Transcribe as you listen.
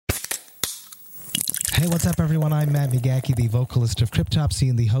Hey, what's up, everyone? I'm Matt Migaki, the vocalist of Cryptopsy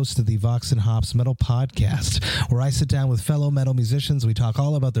and the host of the Vox and Hops Metal Podcast, where I sit down with fellow metal musicians. We talk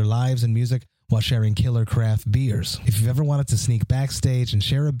all about their lives and music while sharing killer craft beers. If you've ever wanted to sneak backstage and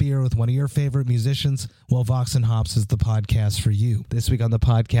share a beer with one of your favorite musicians, well, Vox and Hops is the podcast for you. This week on the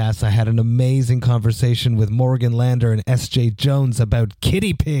podcast, I had an amazing conversation with Morgan Lander and S.J. Jones about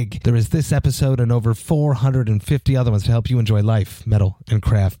Kitty Pig. There is this episode and over 450 other ones to help you enjoy life, metal, and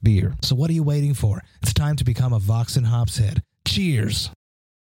craft beer. So what are you waiting for? It's time to become a Vox and Hops head. Cheers!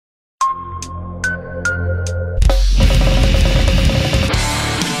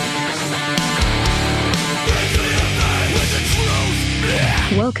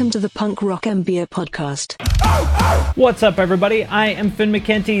 Welcome to the Punk Rock MBA podcast. What's up, everybody? I am Finn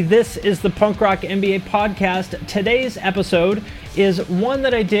McKenty. This is the Punk Rock MBA podcast. Today's episode is one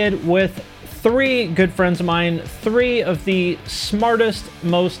that I did with three good friends of mine, three of the smartest,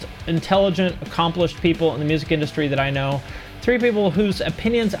 most intelligent, accomplished people in the music industry that I know. Three people whose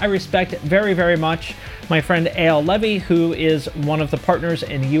opinions I respect very, very much. My friend A.L. Levy, who is one of the partners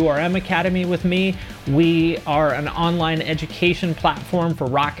in URM Academy with me. We are an online education platform for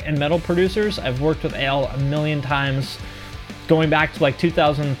rock and metal producers. I've worked with A.L. a million times, going back to like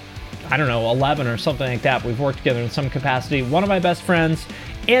 2011 or something like that. We've worked together in some capacity. One of my best friends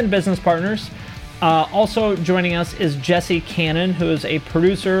and business partners. Also joining us is Jesse Cannon, who is a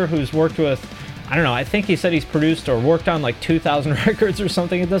producer who's worked with, I think he said he's produced or worked on like 2,000 records or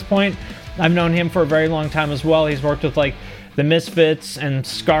something at this point. I've known him for a very long time as well. He's worked with like the Misfits and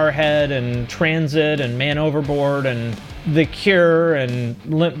Scarhead and Transit and Man Overboard and The Cure and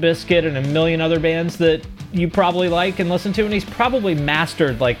Limp Bizkit and a million other bands that you probably like and listen to. And he's probably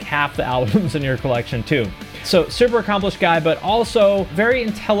mastered like half the albums in your collection too. So super accomplished guy, but also very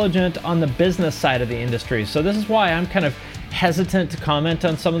intelligent on the business side of the industry. So this is why I'm kind of hesitant to comment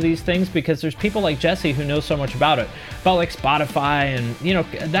on some of these things, because there's people like Jesse who know so much about it, about like Spotify and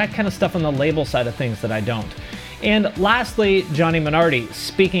that kind of stuff on the label side of things that I don't. And lastly, Johnny Minardi.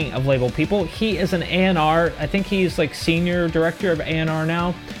 Speaking of label people, he is an A&R. I think he's like senior director of A&R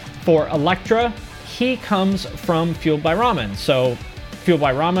now for Elektra. He comes from Fueled by Ramen. So Fueled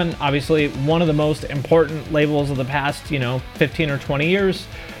by Ramen, obviously one of the most important labels of the past 15 or 20 years,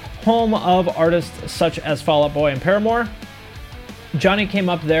 home of artists such as Fall Out Boy and Paramore. Johnny came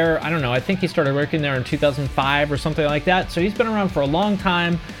up there, I think he started working there in 2005 or something like that. So he's been around for a long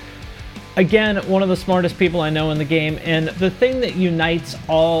time. Again, one of the smartest people I know in the game. And the thing that unites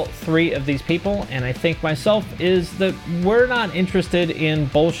all three of these people, and I think myself, is that we're not interested in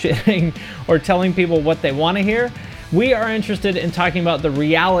bullshitting or telling people what they want to hear. We are interested in talking about the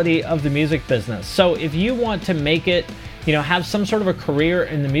reality of the music business. So if you want to make it, have some sort of a career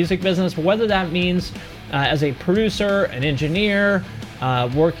in the music business, whether that means as a producer, an engineer,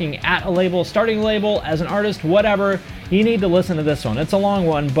 working at a label, starting a label, as an artist, whatever, you need to listen to this one. It's a long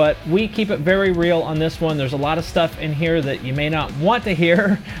one, but we keep it very real on this one. There's a lot of stuff in here that you may not want to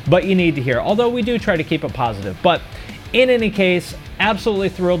hear, but you need to hear, although we do try to keep it positive. But in any case, absolutely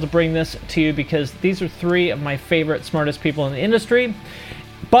thrilled to bring this to you because these are three of my favorite, smartest people in the industry.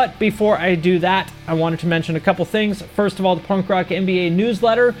 But before I do that, I wanted to mention a couple things. First of all, the Punk Rock MBA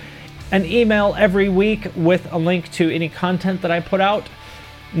newsletter, an email every week with a link to any content that I put out.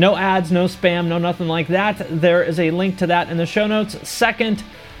 No ads, no spam, no nothing like that. There is a link to that in the show notes. Second,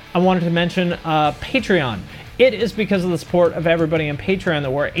 I wanted to mention Patreon. It is because of the support of everybody on Patreon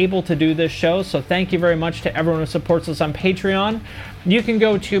that we're able to do this show. So thank you very much to everyone who supports us on Patreon. You can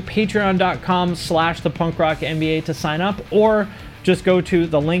go to patreon.com/thepunkrockmba to sign up, or just go to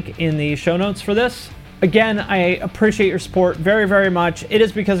the link in the show notes for this. Again, I appreciate your support very, very much. It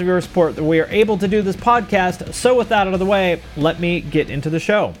is because of your support that we are able to do this podcast. So with that out of the way, let me get into the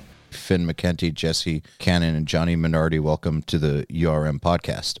show. Finn McKenty, Jesse Cannon, and Johnny Minardi, welcome to the URM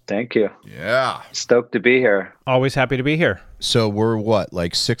podcast. Thank you. Yeah. Stoked to be here. Always happy to be here. So we're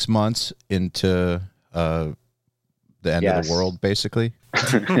like 6 months into the end of the world, basically?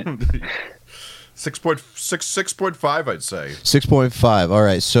 6.5, I'd say. 6.5. All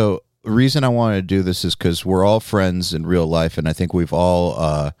right. So the reason I wanted to do this is because we're all friends in real life, and I think we've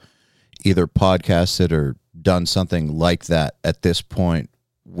all either podcasted or done something like that at this point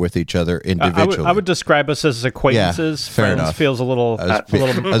with each other individually. I would describe us as acquaintances. Yeah, fair Friends enough. Feels a little. I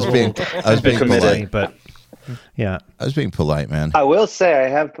was being polite, but yeah, I was being polite, man. I will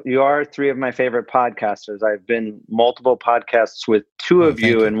say you are three of my favorite podcasters. I've been multiple podcasts with two of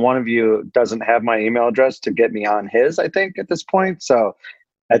you, and one of you doesn't have my email address to get me on his, I think, at this point. So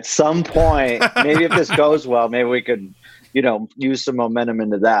at some point, maybe if this goes well, maybe we could, use some momentum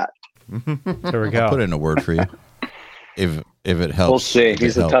into that. There we go. I'll put in a word for you. If If it helps. We'll see.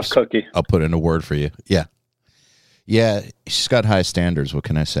 He's a tough cookie. I'll put in a word for you. Yeah. Yeah, she's got high standards. What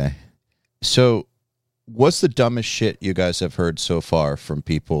can I say? So, what's the dumbest shit you guys have heard so far from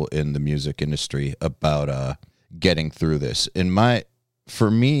people in the music industry about getting through this?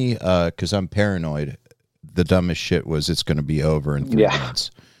 For me, because I'm paranoid, the dumbest shit was it's going to be over in 3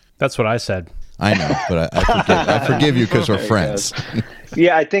 months. That's what I said. I know, but I forgive you because we're friends.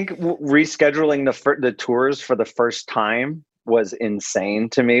 Yeah, I think rescheduling the tours for the first time was insane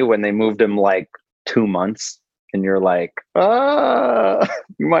to me when they moved them like 2 months. And you're like,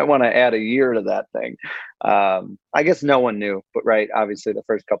 you might want to add a year to that thing. I guess no one knew, but right, obviously the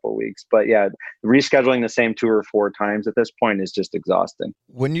first couple of weeks. But yeah, rescheduling the same tour 4 times at this point is just exhausting.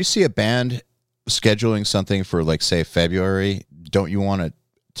 When you see a band scheduling something for, like, say, February, don't you want to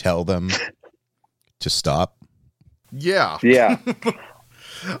tell them to stop? Yeah. Yeah.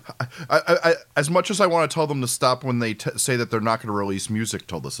 I as much as I want to tell them to stop when they say that they're not going to release music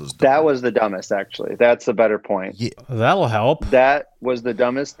till this is done. That was the dumbest, actually. That's a better point. Yeah. That'll help. That was the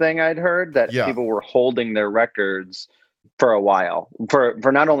dumbest thing I'd heard, that people were holding their records for a while. For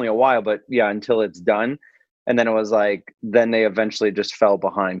not only a while, but until it's done. And then it was like, then they eventually just fell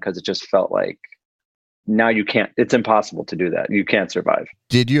behind because it just felt like, now you can't, it's impossible to do that. You can't survive.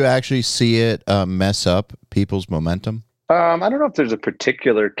 Did you actually see it mess up people's momentum? I don't know if there's a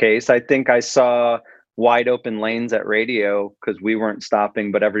particular case. I think I saw wide open lanes at radio because we weren't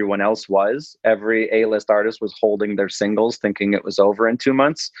stopping, but everyone else was. Every A-list artist was holding their singles thinking it was over in 2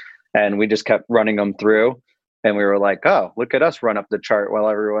 months. And we just kept running them through. And we were like, oh, look at us run up the chart while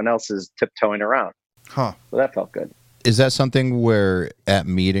everyone else is tiptoeing around. Huh. So that felt good. Is that something where at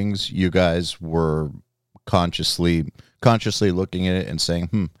meetings you guys were consciously looking at it and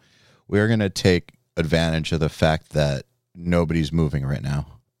saying, we're going to take advantage of the fact that nobody's moving right now?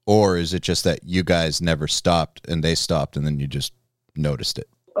 Or is it just that you guys never stopped and they stopped and then you just noticed it?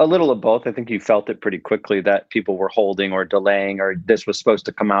 A little of both. I think you felt it pretty quickly that people were holding or delaying, or this was supposed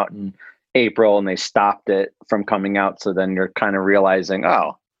to come out in April and they stopped it from coming out. So then you're kind of realizing,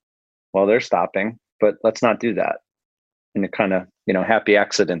 oh, well, they're stopping, but let's not do that. And it kind of, happy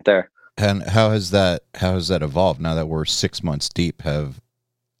accident there. And how has that evolved now that we're 6 months deep? Have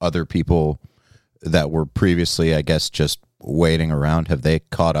other people that were previously, I guess, just waiting around, have they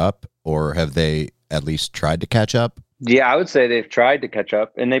caught up, or have they at least tried to catch up? Yeah, I would say they've tried to catch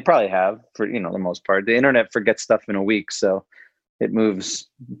up, and they probably have for, the most part. The internet forgets stuff in a week, so it moves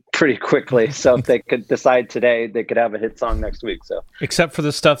pretty quickly. So if they could decide today, they could have a hit song next week. So except for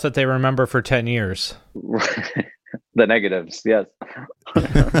the stuff that they remember for 10 years. The negatives, yes.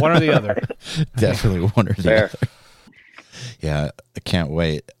 One or the other. Definitely one or the Fair. other. Yeah, I can't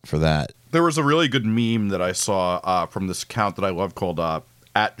wait for that. There was a really good meme that I saw from this account that I love called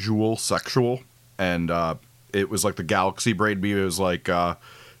 @JewelSexual, and it was like the Galaxy Braid meme. It was like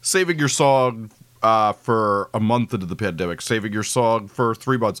saving your song for a month into the pandemic, saving your song for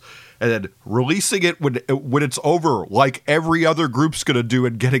 3 months, and then releasing it when it's over, like every other group's gonna do,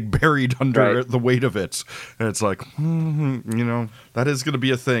 and getting buried under the weight of it. And it's like, that is gonna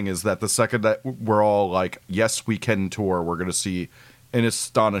be a thing. Is that the second that we're all like, yes, we can tour, we're gonna see an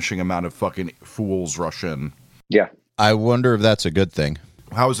astonishing amount of fucking fools rush in. Yeah. I wonder if that's a good thing.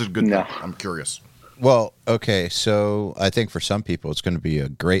 How is it a good No. thing? I'm curious. Well, okay, so I think for some people it's going to be a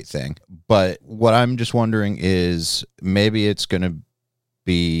great thing. But what I'm just wondering is maybe it's going to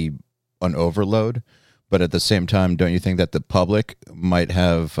be an overload. But at the same time, don't you think that the public might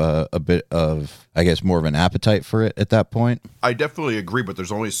have a bit of, I guess, more of an appetite for it at that point? I definitely agree, but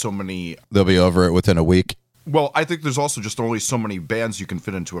there's only so many. They'll be over it within a week. Well, I think there's also just only so many bands you can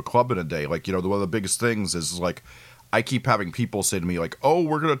fit into a club in a day. Like, one of the biggest things is, like, I keep having people say to me, like, oh,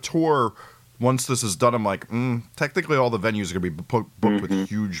 we're going to tour once this is done. I'm like, technically all the venues are going to be booked with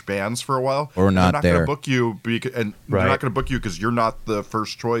huge bands for a while. Or not they're there. Gonna book you they're not going to book you because you're not the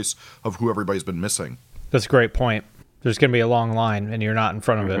first choice of who everybody's been missing. That's a great point. There's going to be a long line, and you're not in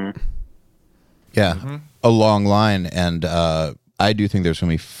front of it. Yeah, a long line. And I do think there's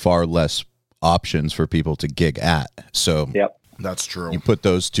going to be far less options for people to gig at. So That's true. you put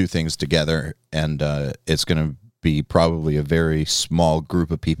those two things together, and it's going to be probably a very small group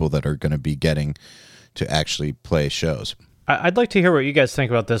of people that are going to be getting to actually play shows. I'd like to hear what you guys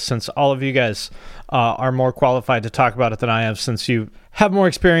think about this, since all of you guys are more qualified to talk about it than I have, since you have more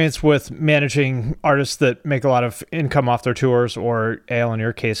experience with managing artists that make a lot of income off their tours, or Ale, in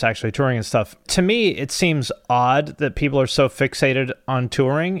your case, actually touring and stuff. To me, it seems odd that people are so fixated on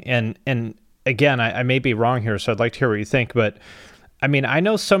touring, and again, I may be wrong here, so I'd like to hear what you think, but I mean, I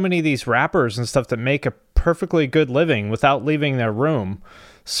know so many of these rappers and stuff that make a perfectly good living without leaving their room.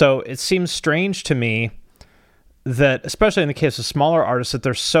 So it seems strange to me that, especially in the case of smaller artists, that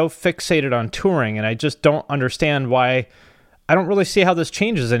they're so fixated on touring, and I just don't understand why. I don't really see how this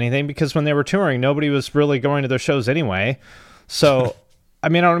changes anything, because when they were touring, nobody was really going to their shows anyway. So, I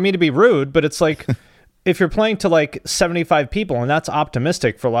mean, I don't mean to be rude, but it's like, if you're playing to like 75 people, and that's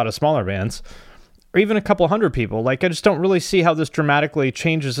optimistic for a lot of smaller bands, or even a couple hundred people, like, I just don't really see how this dramatically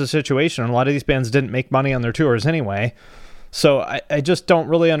changes the situation. And a lot of these bands didn't make money on their tours anyway. So I just don't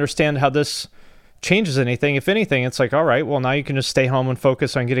really understand how this changes anything. If anything, it's like, all right, well, now you can just stay home and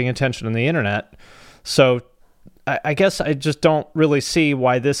focus on getting attention on the internet. So I guess I just don't really see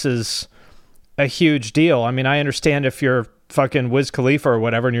why this is a huge deal. I mean, I understand if you're fucking Wiz Khalifa or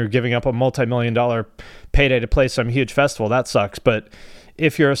whatever, and you're giving up a multi-million-dollar payday to play some huge festival, that sucks. But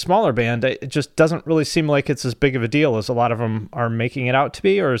if you're a smaller band, it just doesn't really seem like it's as big of a deal as a lot of them are making it out to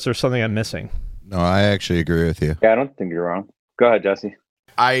be, or is there something I'm missing? No, I actually agree with you. Yeah, I don't think you're wrong. Go ahead, Jesse.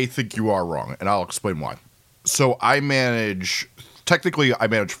 I think you are wrong, and I'll explain why. So I manage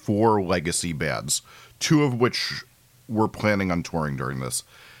 4 legacy bands, 2 of which we're planning on touring during this.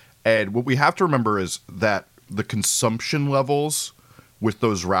 And what we have to remember is that the consumption levels with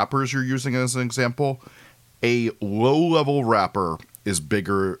those rappers you're using as an example, a low-level rapper is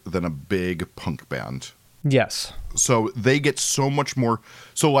bigger than a big punk band. Yes. So they get so much more.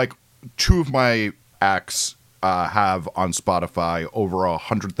 So like 2 of my acts have on Spotify over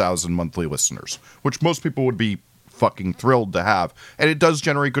 100,000 monthly listeners, which most people would be fucking thrilled to have. And it does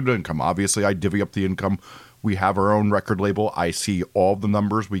generate good income. Obviously, I divvy up the income. We have our own record label. I see all the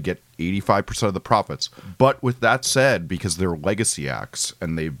numbers. We get 85% of the profits. But with that said, because they're legacy acts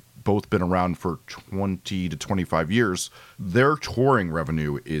and they've both been around for 20 to 25 years, their touring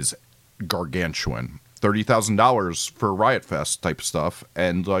revenue is gargantuan. $30,000 for Riot Fest type stuff.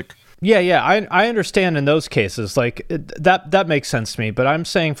 And like, Yeah, I understand in those cases, like that makes sense to me. But I'm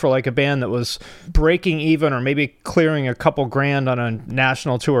saying for like a band that was breaking even or maybe clearing a couple grand on a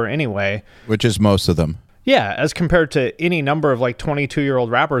national tour anyway, Which is most of them. yeah, as compared to any number of like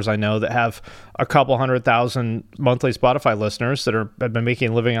 22-year-old rappers I know that have a couple 100,000 monthly Spotify listeners that have been making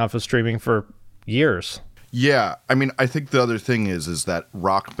a living off of streaming for years. yeah, I mean, I think the other thing is that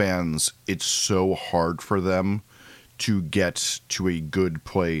rock bands, it's so hard for them to get to a good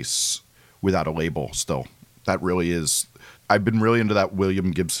place without a label still. That really is. I've been really into that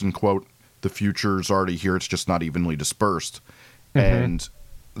William Gibson quote, "The future's already here, it's just not evenly dispersed." Mm-hmm. And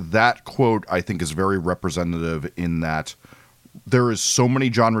that quote, I think, is very representative in that there is so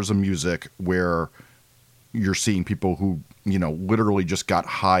many genres of music where you're seeing people who, you know, literally just got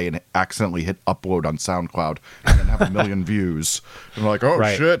high and accidentally hit upload on SoundCloud and then have 1 million views. And they're like, oh,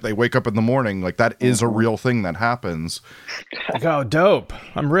 right. Shit. They wake up in the morning. Like, that is a real thing that happens. Like, oh, dope.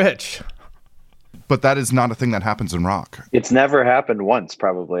 I'm rich. But that is not a thing that happens in rock. It's never happened once,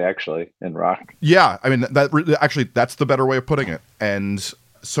 probably, actually, in rock. Yeah. I mean, that's the better way of putting it. And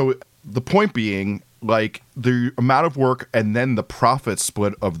so the point being, like, the amount of work and then the profit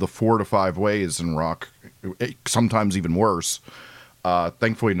split of the 4 to 5 ways in rock, sometimes even worse.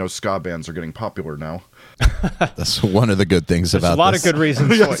 Thankfully, no ska bands are getting popular now. That's one of the good things There's about a lot this. of good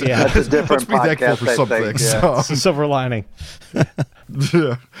reasons. Yeah, that's a different Let's be thankful podcast, for something. think, yeah. it's a silver lining.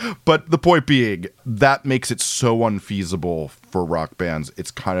 Yeah. But the point being, that makes it so unfeasible for rock bands. It's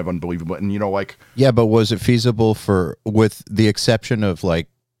kind of unbelievable. And, you know, like... Yeah, but was it feasible with the exception of, like,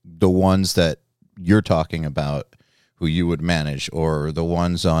 the ones that you're talking about, who you would manage, or the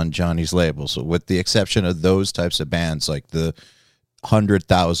ones on Johnny's label? So with the exception of those types of bands, like the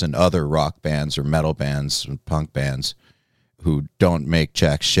 100,000 other rock bands or metal bands and punk bands who don't make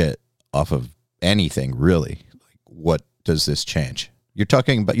jack shit off of anything, really, like, what does this change? You're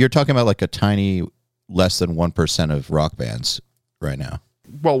talking about like a tiny, less than 1% of rock bands right now.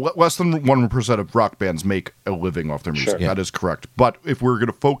 Well, less than 1% of rock bands make a living off their music. Sure. That is correct. But if we're going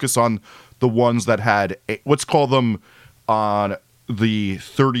to focus on the ones that had, let's call them on the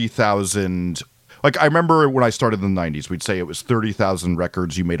 30,000. Like, I remember when I started in the 90s, we'd say it was 30,000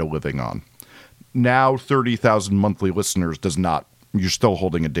 records you made a living on. Now, 30,000 monthly listeners does not. You're still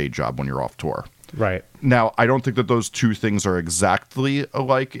holding a day job when you're off tour. Right. Now, I don't think that those two things are exactly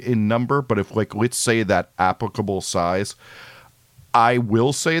alike in number, but if, like, let's say that applicable size, I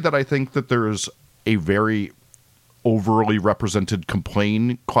will say that I think that there's a very overly represented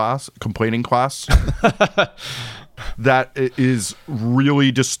complaining class that is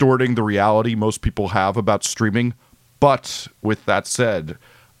really distorting the reality most people have about streaming. But with that said,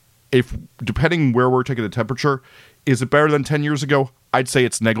 if depending where we're taking the temperature, is it better than 10 years ago? I'd say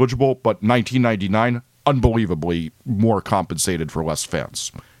it's negligible, but 1999, unbelievably more compensated for less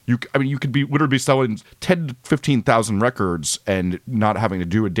fans. You could be literally selling 10 to 15,000 records and not having to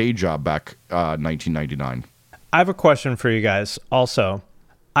do a day job back 1999. I have a question for you guys also.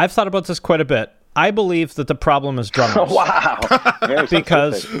 I've thought about this quite a bit. I believe that the problem is drummers. Wow. Very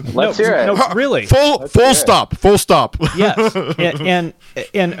Because specific. Let's hear it. No, really. Full stop. Yes.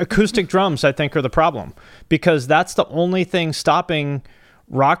 And acoustic drums, I think, are the problem, because that's the only thing stopping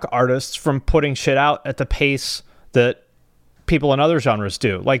rock artists from putting shit out at the pace that people in other genres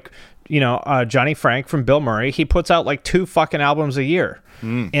do. Like, Johnny Frank from Bill Murray, he puts out like 2 fucking albums a year.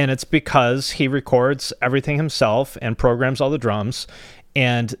 And it's because he records everything himself and programs all the drums.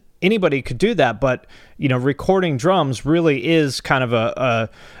 And anybody could do that, but recording drums really is kind of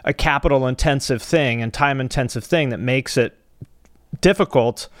a capital intensive thing and time intensive thing that makes it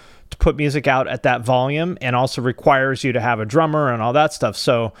difficult to put music out at that volume, and also requires you to have a drummer and all that stuff.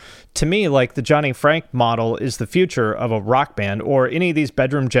 So to me, like, the Johnny Frank model is the future of a rock band, or any of these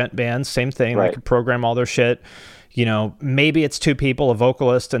bedroom gent bands. Same thing. Right. They could program all their shit. Maybe it's 2 people, a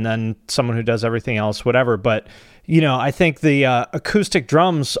vocalist, and then someone who does everything else, whatever. But, I think the acoustic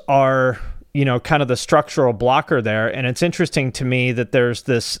drums are, kind of the structural blocker there. And it's interesting to me that there's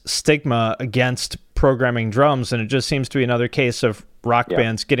this stigma against programming drums. And it just seems to be another case of rock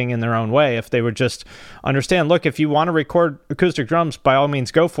bands getting in their own way. If they would just understand, look, if you want to record acoustic drums, by all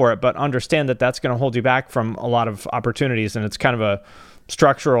means, go for it. But understand that that's going to hold you back from a lot of opportunities. And it's kind of a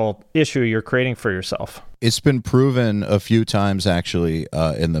structural issue you're creating for yourself. It's been proven a few times, actually,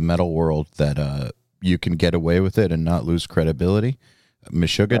 in the metal world that you can get away with it and not lose credibility.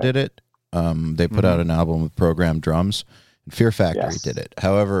 Meshuggah did it. They put out an album with programmed drums. And Fear Factory did it.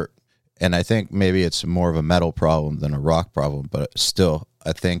 However, and I think maybe it's more of a metal problem than a rock problem, but still,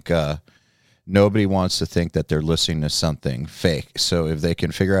 I think nobody wants to think that they're listening to something fake. So if they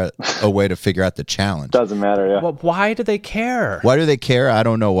can figure out a way to figure out the challenge. Doesn't matter, yeah. Well, why do they care? Why do they care? I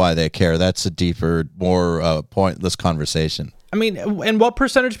don't know why they care. That's a deeper, more pointless conversation. I mean, and what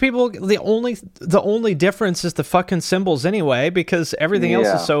percentage of people, the only difference is the fucking cymbals anyway, because everything else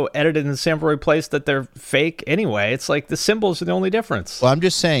is so edited and sample replaced that they're fake anyway. It's like the cymbals are the only difference. Well, I'm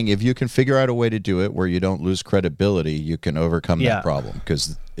just saying, if you can figure out a way to do it where you don't lose credibility, you can overcome that problem,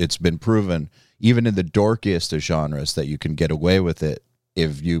 because it's been proven, even in the dorkiest of genres, that you can get away with it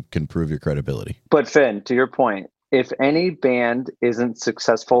if you can prove your credibility. But Finn, to your point, if any band isn't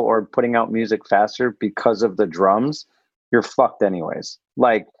successful or putting out music faster because of the drums, you're fucked anyways.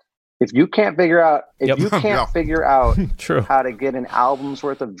 Like, if you can't figure out True. how to get an album's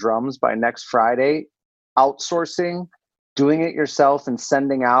worth of drums by next Friday, outsourcing, doing it yourself and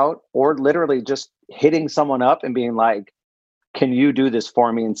sending out, or literally just hitting someone up and being like, can you do this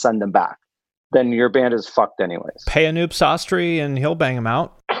for me, and send them back, then your band is fucked anyways. Pay Anoop Sastry and he'll bang them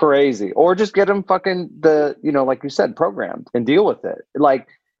out. Crazy. Or just get them fucking like you said, programmed and deal with it. Like,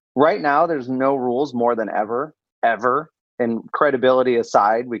 right now, there's no rules more than ever. And credibility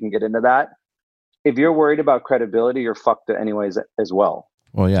aside, we can get into that. If you're worried about credibility, you're fucked anyways as well.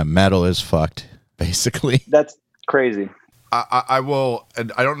 Well, yeah, metal is fucked, basically. That's crazy. I will,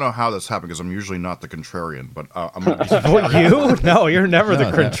 and I don't know how this happened because I'm usually not the contrarian, but I'm going to What, you? No, you're never the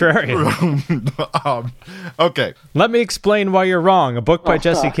contrarian. Okay. Let me explain why you're wrong. A book by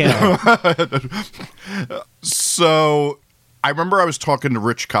Jesse Cannon. So I remember I was talking to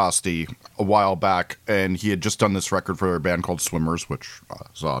Rich Costi a while back, and he had just done this record for a band called Swimmers, which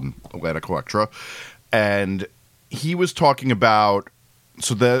is on Atlantic Electra. And he was talking about,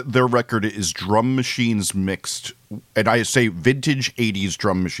 so their record is drum machines mixed, and I say vintage 80s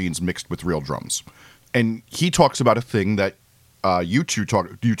drum machines mixed with real drums. And he talks about a thing that you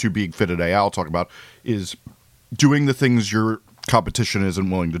two being Fit and Al talk about, is doing the things your competition isn't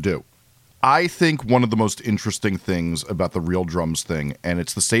willing to do. I think one of the most interesting things about the real drums thing, and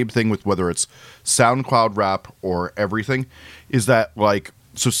it's the same thing with whether it's SoundCloud rap or everything, is that, like,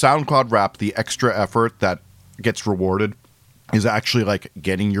 so SoundCloud rap, the extra effort that gets rewarded is actually like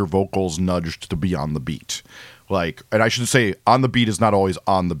getting your vocals nudged to be on the beat. Like, and I should say on the beat is not always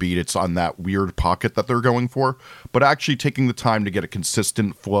on the beat. It's on that weird pocket that they're going for, but actually taking the time to get a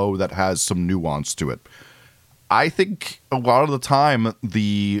consistent flow that has some nuance to it. I think a lot of the time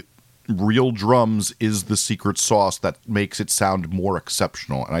the real drums is the secret sauce that makes it sound more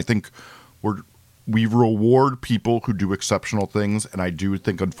exceptional. And I think we reward people who do exceptional things. And I do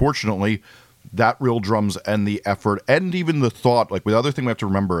think, unfortunately, that real drums and the effort and even the thought, like, the other thing we have to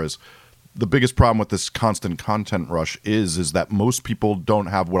remember is the biggest problem with this constant content rush is that most people don't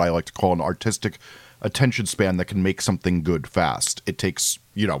have what I like to call an artistic attention span that can make something good fast. It takes,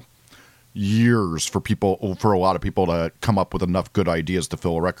 years for a lot of people to come up with enough good ideas to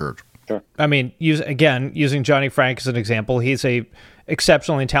fill a record. Sure. I mean, using Johnny Frank as an example, he's a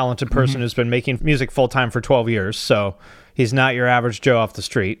exceptionally talented person who's been making music full time for 12 years. So he's not your average Joe off the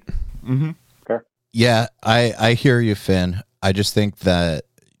street. Mm-hmm. Sure. Yeah, I hear you, Finn. I just think that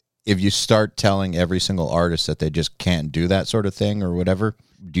if you start telling every single artist that they just can't do that sort of thing or whatever,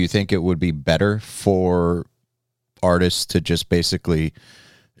 do you think it would be better for artists to just basically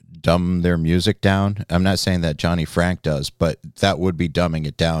dumb their music down? I'm not saying that Johnny Frank does, but that would be dumbing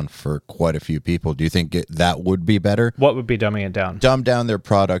it down for quite a few people. Do you think that would be better? What would be dumbing it down? Dumb down their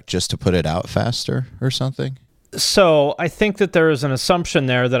product just to put it out faster or something? So I think that there is an assumption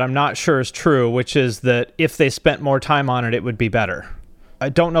there that I'm not sure is true, which is that if they spent more time on it, it would be better. I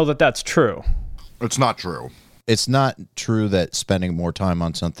don't know that that's true. It's not true. It's not true that spending more time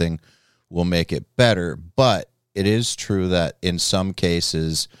on something will make it better, but it is true that in some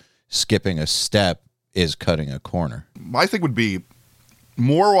cases, skipping a step is cutting a corner. My thing would be,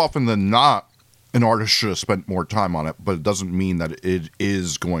 more often than not, an artist should have spent more time on it, but it doesn't mean that it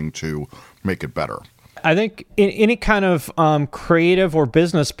is going to make it better. I think in any kind of creative or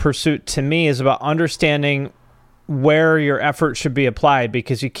business pursuit, to me, is about understanding where your effort should be applied,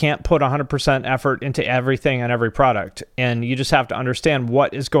 because you can't put 100% effort into everything on every product. And you just have to understand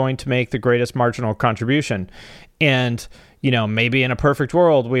what is going to make the greatest marginal contribution. And, maybe in a perfect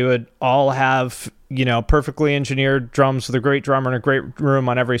world, we would all have, perfectly engineered drums with a great drummer and a great room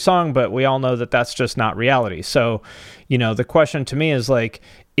on every song, but we all know that that's just not reality. So, the question to me is like,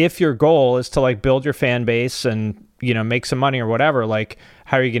 if your goal is to like build your fan base and, make some money or whatever, like,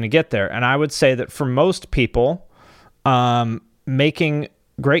 how are you going to get there? And I would say that for most people, making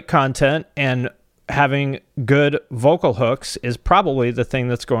great content and having good vocal hooks is probably the thing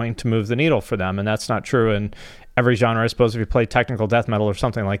that's going to move the needle for them. And that's not true in every genre, I suppose, if you play technical death metal or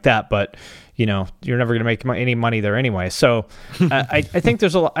something like that, but you're never going to make any money there anyway. So I think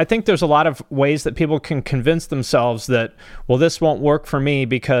there's a lot of ways that people can convince themselves that, well, this won't work for me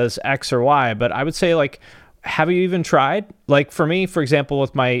because X or Y. But I would say, like, have you even tried? Like, for me, for example,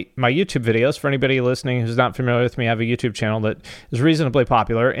 with my YouTube videos, for anybody listening who's not familiar with me, I have a YouTube channel that is reasonably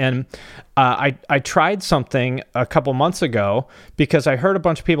popular. And I tried something a couple months ago because I heard a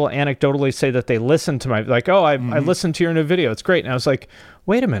bunch of people anecdotally say that they listened to my, like, oh, I listened to your new video. It's great. And I was like,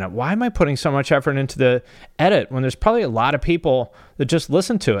 wait a minute, why am I putting so much effort into the edit when there's probably a lot of people that just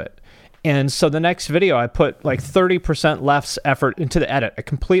listen to it? And so the next video, I put like 30% less effort into the edit. I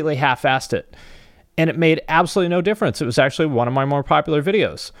completely half-assed it. And it made absolutely no difference. It was actually one of my more popular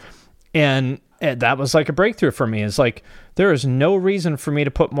videos. And that was like a breakthrough for me. It's like, there is no reason for me to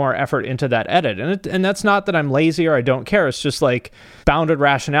put more effort into that edit. And that's not that I'm lazy or I don't care. It's just like bounded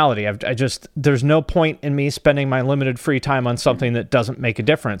rationality. There's no point in me spending my limited free time on something that doesn't make a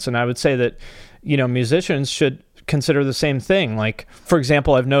difference. And I would say that, musicians should consider the same thing. Like, for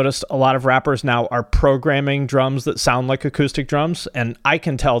example, I've noticed a lot of rappers now are programming drums that sound like acoustic drums, and I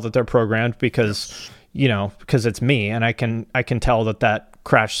can tell that they're programmed because it's me, and I can tell that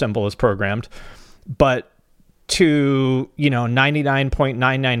crash cymbal is programmed. But to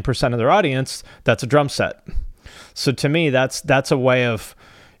 99.99% of their audience, that's a drum set. So to me, that's a way of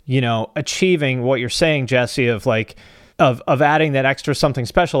achieving what you're saying, Jesse, of like of adding that extra something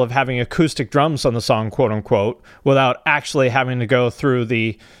special of having acoustic drums on the song, quote unquote, without actually having to go through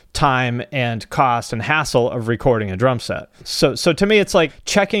the time and cost and hassle of recording a drum set. So to me, it's like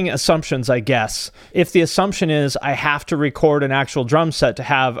checking assumptions, I guess. If the assumption is I have to record an actual drum set to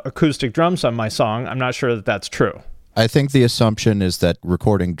have acoustic drums on my song, I'm not sure that that's true. I think the assumption is that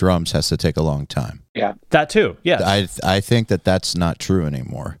recording drums has to take a long time. Yeah. That too, yes. I think that that's not true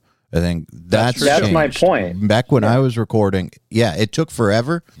anymore. I think that's my point. Back when I was recording, it took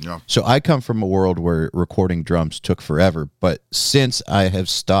forever. Yeah. So I come from a world where recording drums took forever. But since I have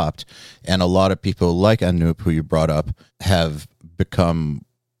stopped, and a lot of people like Anoop, who you brought up, have become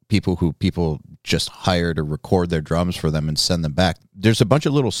people who people just hire to record their drums for them and send them back. There's a bunch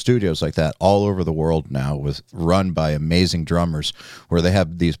of little studios like that all over the world now, run by amazing drummers, where they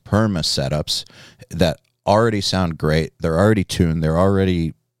have these perma setups that already sound great. They're already tuned.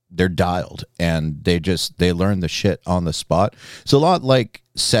 They're dialed, and they learn the shit on the spot. It's a lot like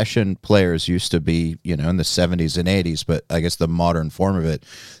session players used to be, in the 70s and 80s, but I guess the modern form of it,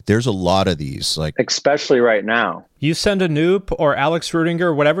 there's a lot of these, like, especially right now. You send Anoop or Alex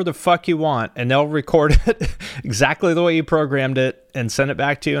Rudinger, whatever the fuck you want, and they'll record it exactly the way you programmed it and send it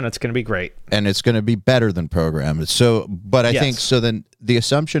back to you, and it's going to be great. And it's going to be better than programmed. So, but I think, so then the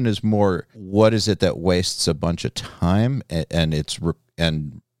assumption is more, what is it that wastes a bunch of time?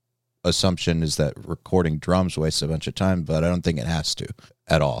 And assumption is that recording drums wastes a bunch of time, but I don't think it has to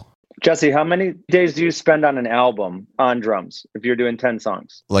at all. Jesse, how many days do you spend on an album on drums if you're doing 10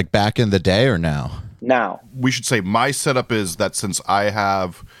 songs? Like back in the day or now? Now. We should say my setup is that since I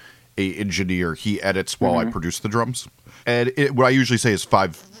have a engineer, he edits while I produce the drums. And what I usually say is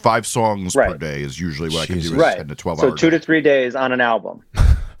five 5 songs per Right. day is usually what I can do Jesus. is Right. 10 to 12 So hours. 2 to 3 days on an album.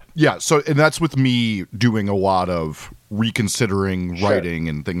 Yeah, so and that's with me doing a lot of reconsidering Sure. writing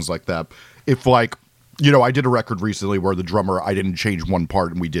and things like that. If like, you know, I did a record recently where the drummer, I didn't change one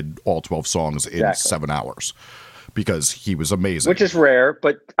part and we did all 12 songs in Exactly. 7 hours because he was amazing. Which is rare,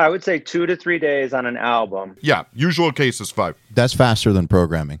 but I would say 2 to 3 days on an album. yeah, usual case is 5. That's faster than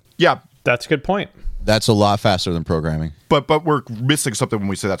programming. Yeah, That's a good point. That's a lot faster than programming. but we're missing something when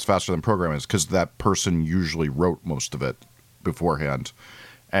we say that's faster than programming is because that person usually wrote most of it beforehand.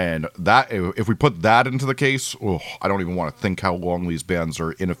 And that if we put that into the case, I don't even want to think how long these bands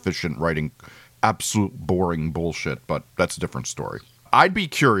are inefficient writing absolute boring bullshit, but that's a different story. I'd be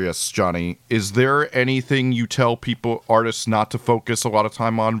curious, Johnny, is there anything you tell people, artists, not to focus a lot of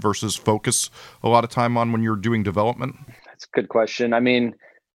time on versus focus a lot of time on when you're doing development? That's a good question. I mean,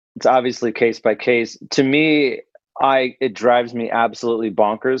 it's obviously case by case. To me, it drives me absolutely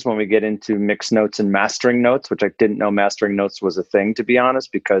bonkers when we get into mix notes and mastering notes, which I didn't know mastering notes was a thing, to be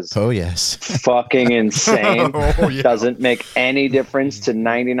honest, because Oh, yes. fucking insane. Oh, yeah. Doesn't make any difference to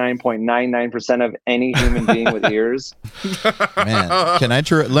 99.99% of any human being with ears. Man, can I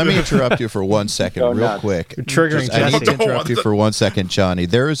let me interrupt you for 1 second, Go real nuts. quick. You're triggering I need to Jesse. interrupt you for 1 second, Johnny.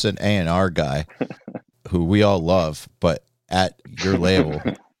 There is an A&R guy who we all love, but at your label,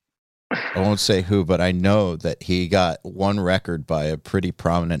 I won't say who, but I know that he got one record by a pretty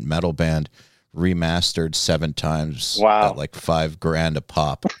prominent metal band remastered 7 times Wow. at like $5,000 a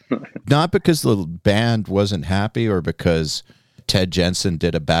pop. Not because the band wasn't happy or because Ted Jensen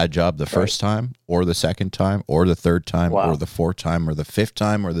did a bad job the first time or the second time or the third time Wow. or the 4th time or the 5th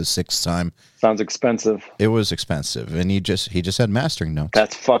time or the 6th time. Sounds expensive. It was expensive, and he just had mastering notes.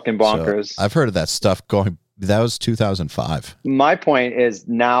 That's fucking bonkers. So I've heard of that stuff going. That was 2005. My point is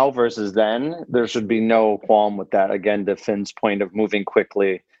now versus then, there should be no qualm with that. Again, to Finn's point of moving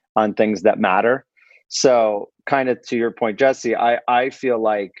quickly on things that matter. So kind of to your point, Jesse, I feel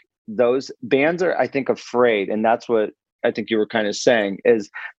like those bands are, I think, afraid. And that's what I think you were kind of saying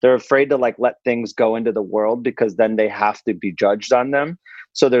is they're afraid to like let things go into the world because then they have to be judged on them.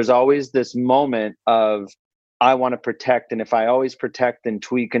 So there's always this moment of, I want to protect. And if I always protect and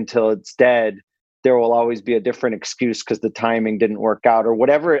tweak until it's dead, there will always be a different excuse because the timing didn't work out or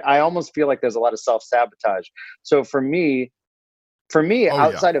whatever. I almost feel like there's a lot of self-sabotage. So for me,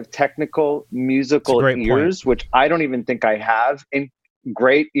 outside of technical musical That's a great ears, which I don't even think I have in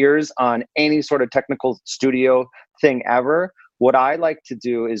great ears on any sort of technical studio thing ever, what I like to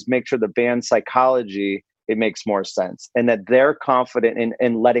do is make sure the band psychology, it makes more sense and that they're confident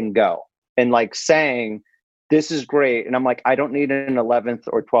in letting go and like saying, this is great. And I'm like, I don't need an 11th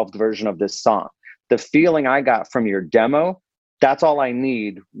or 12th version of this song. The feeling I got from your demo, that's all I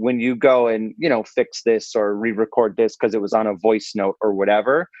need when you go and, you know, fix this or re-record this because it was on a voice note or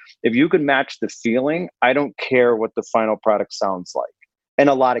whatever. If you could match the feeling, I don't care what the final product sounds like in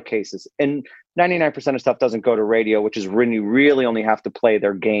a lot of cases. And 99% of stuff doesn't go to radio, which is when you really only have to play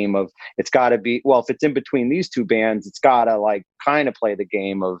their game of, it's got to be, well, if it's in between these two bands, it's got to like kind of play the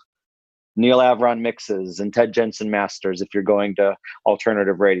game of Neil Avron mixes and Ted Jensen masters if you're going to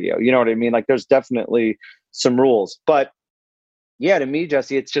alternative radio. You know what I mean? Like there's definitely some rules. But yeah, to me,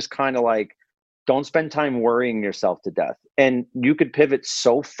 Jesse, it's just kind of like, don't spend time worrying yourself to death. And you could pivot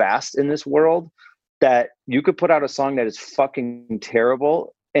so fast in this world that you could put out a song that is fucking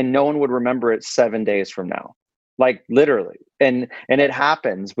terrible and no one would remember it 7 days from now. Like literally. And it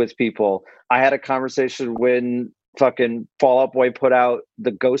happens with people. I had a conversation when fucking Fall Out Boy put out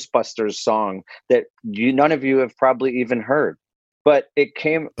the Ghostbusters song that none of you have probably even heard, but it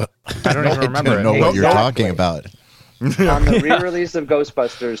came. I don't even remember I don't know it. what you're Exactly. talking about. On the re-release of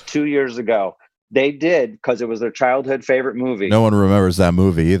Ghostbusters 2 years ago. They did because it was their childhood favorite movie. No one remembers that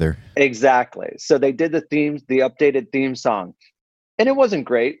movie either. Exactly. So they did the updated theme song, and it wasn't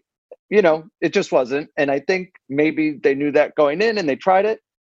great. You know, it just wasn't. And I think maybe they knew that going in and they tried it.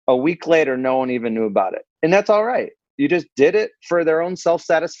 A week later, no one even knew about it. And that's all right. You just did it for their own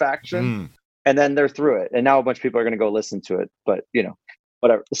self-satisfaction. And then they're through it. And now a bunch of people are going to go listen to it. But, you know,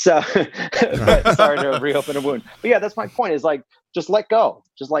 whatever. So, but sorry to reopen a wound. But yeah, that's my point is like, just let go.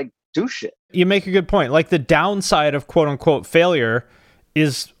 Just like do shit. You make a good point. Like the downside of quote unquote failure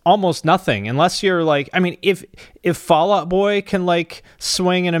is almost nothing unless you're like, I mean, if Fall Out Boy can like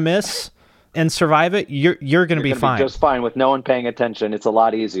swing and a miss and survive it, you're going to be fine. Just fine with no one paying attention. It's a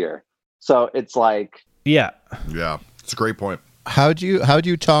lot easier. So it's like, yeah. Yeah, it's a great point. How do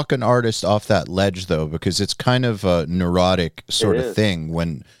you talk an artist off that ledge though? Because it's kind of a neurotic sort of thing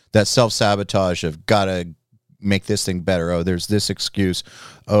when that self-sabotage of gotta make this thing better. Oh, there's this excuse.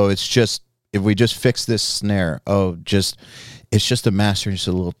 Oh, it's just if we just fix this snare. Oh, just it's just the mastering just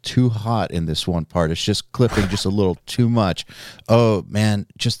a little too hot in this one part. It's just clipping just a little too much. Oh man,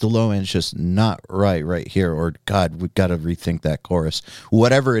 just the low end's just not right here. Or God, we've got to rethink that chorus.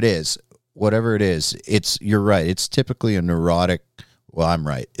 Whatever it is, you're right. It's typically a neurotic. Well, I'm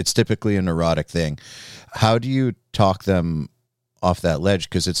right. It's typically a neurotic thing. How do you talk them off that ledge?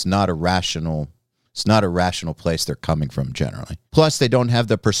 Because it's not a rational place they're coming from generally. Plus, they don't have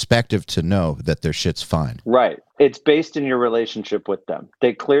the perspective to know that their shit's fine. Right. It's based in your relationship with them.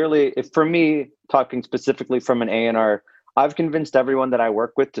 They clearly, if for me, talking specifically from an A&R, I've convinced everyone that I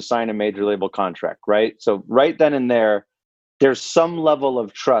work with to sign a major label contract, right? So right then and there's some level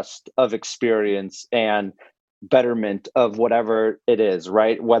of trust, of experience, and betterment of whatever it is,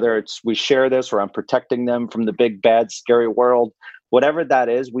 right? Whether it's we share this or I'm protecting them from the big, bad, scary world, whatever that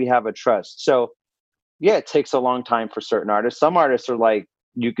is, we have a trust. So yeah, it takes a long time for certain artists. Some artists are like,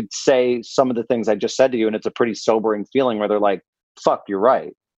 you could say some of the things I just said to you, and it's a pretty sobering feeling where they're like, fuck, you're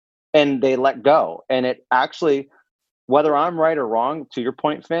right. And they let go. And it actually, whether I'm right or wrong, to your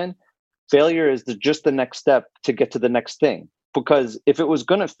point, Finn, failure is just the next step to get to the next thing. Because if it was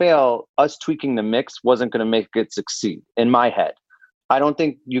going to fail, us tweaking the mix wasn't going to make it succeed in my head. I don't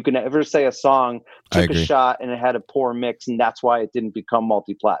think you can ever say a song took a shot and it had a poor mix and that's why it didn't become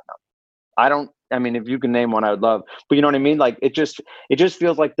multi-platinum. I mean, if you can name one, I would love, but you know what I mean? Like it just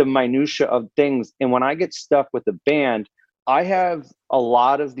feels like the minutia of things. And when I get stuck with a band, I have a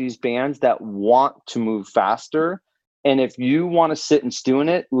lot of these bands that want to move faster. And if you want to sit and stew in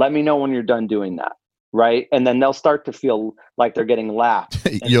it, let me know when you're done doing that. Right. And then they'll start to feel like they're getting lapped.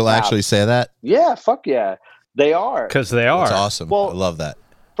 You'll actually say that? Yeah. Fuck yeah. They are. Because they are. That's awesome. Well, I love that.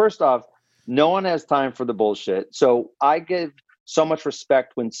 First off, no one has time for the bullshit. So I give so much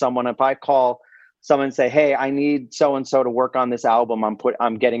respect when if I call someone and say, hey, I need so-and-so to work on this album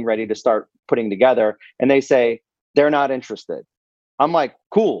I'm getting ready to start putting together. And they say, they're not interested. I'm like,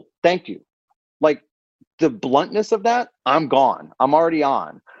 cool. Thank you. Like the bluntness of that, I'm gone. I'm already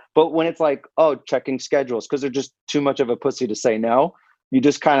on. But when it's like, oh, checking schedules, because they're just too much of a pussy to say no, you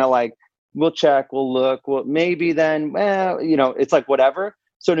just kind of like, we'll check, we'll look, well, maybe then, it's like whatever.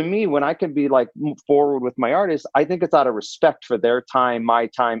 So to me, when I can be like move forward with my artists, I think it's out of respect for their time, my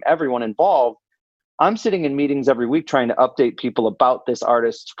time, everyone involved. I'm sitting in meetings every week trying to update people about this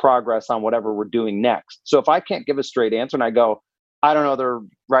artist's progress on whatever we're doing next. So if I can't give a straight answer and I go, I don't know, they're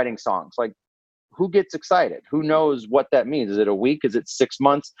writing songs, like, who gets excited? Who knows what that means? Is it a week? Is it 6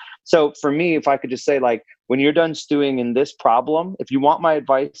 months? So for me, if I could just say, like, when you're done stewing in this problem, if you want my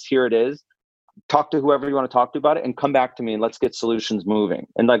advice, here it is. Talk to whoever you want to talk to about it and come back to me and let's get solutions moving.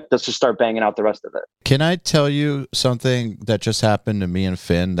 And like, let's just start banging out the rest of it. Can I tell you something that just happened to me and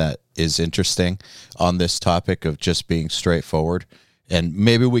Finn that is interesting on this topic of just being straightforward? And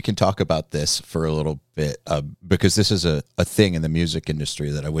maybe we can talk about this for a little bit because this is a thing in the music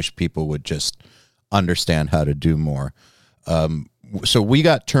industry that I wish people would just understand how to do more. So we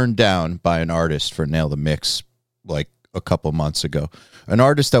got turned down by an artist for Nail the Mix like a couple months ago. An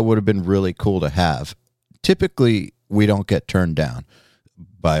artist that would have been really cool to have. Typically, we don't get turned down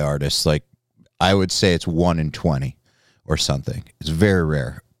by artists. Like, I would say it's 1 in 20 or something. It's very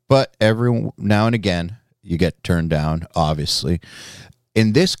rare. But every now and again, you get turned down, obviously.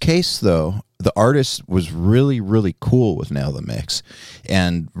 In this case, though, the artist was really, really cool with Nail the Mix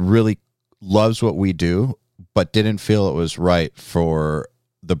and really loves what we do, but didn't feel it was right for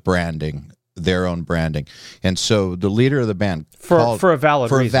the branding, their own branding. And so the leader of the band for a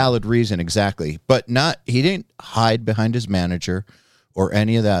valid reason, exactly. But he didn't hide behind his manager or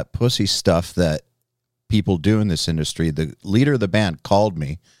any of that pussy stuff that people do in this industry. The leader of the band called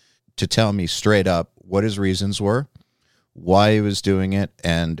me to tell me straight up what his reasons were, why he was doing it,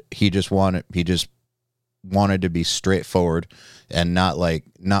 and he just wanted to be straightforward and not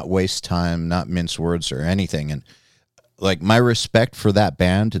waste time, not mince words or anything. And like, my respect for that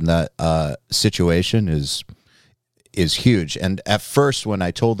band and that situation is huge. And at first, when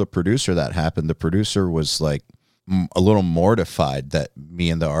I told the producer that happened, the producer was like a little mortified that me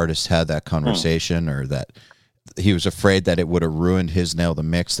and the artist had that conversation, or that he was afraid that it would have ruined his Nail the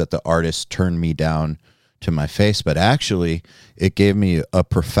Mix, that the artist turned me down to my face. But actually, it gave me a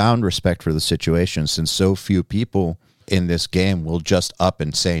profound respect for the situation, since so few people in this game will just up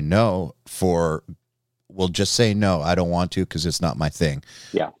and say no will just say no, I don't want to because it's not my thing.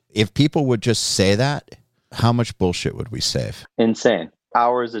 Yeah. If people would just say that, how much bullshit would we save? Insane.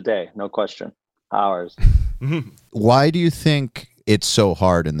 Hours a day, no question. Hours. Why do you think it's so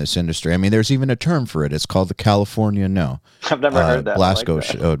hard in this industry? I mean, there's even a term for it. It's called the California no. I've never heard that. Blasco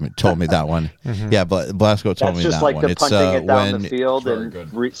told me that one. Yeah, but Blasco told me that one. That's just like the punting it down the field and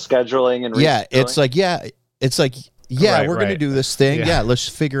rescheduling and yeah, it's like yeah, we're going to do this thing. Yeah. Yeah, let's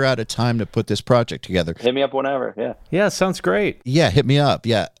figure out a time to put this project together. Hit me up whenever. Yeah. Yeah, sounds great. Yeah, hit me up.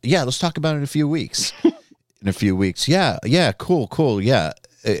 Yeah, let's talk about it in a few weeks. Yeah, cool. Yeah,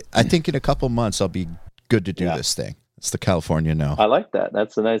 I think in a couple months I'll be good to do this thing. It's the California no. I like that.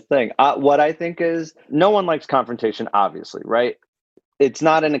 That's a nice thing. What I think is no one likes confrontation, obviously, right? It's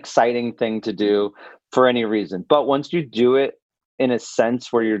not an exciting thing to do for any reason. But once you do it in a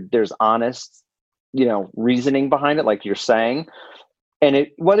sense where there's honest, reasoning behind it, like you're saying, and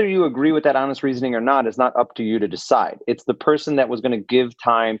whether you agree with that honest reasoning or not is not up to you to decide. It's the person that was going to give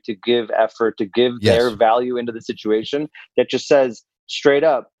time, to give effort, to give their value into the situation that just says straight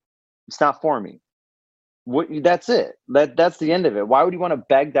up, it's not for me. That's it. That's the end of it. Why would you want to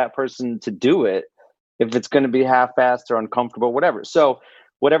beg that person to do it if it's going to be half-assed or uncomfortable, whatever? So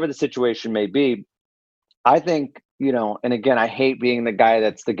whatever the situation may be, I think, and again, I hate being the guy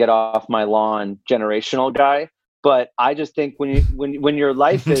that's the get off my lawn generational guy, but I just think when your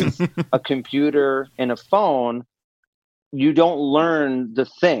life is a computer and a phone, you don't learn the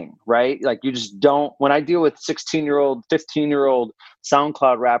thing, right? Like you just don't. When I deal with 16-year-old, 15-year-old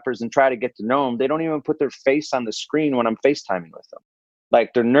SoundCloud rappers and try to get to know them, they don't even put their face on the screen when I'm FaceTiming with them.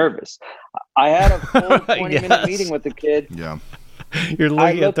 Like they're nervous. I had a full 20-minute meeting with the kid. Yeah. You're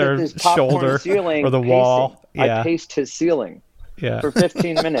looking at their shoulder ceiling, or the wall. Yeah. I paced his ceiling for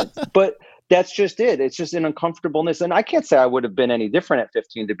 15 minutes. But that's just it. It's just an uncomfortableness. And I can't say I would have been any different at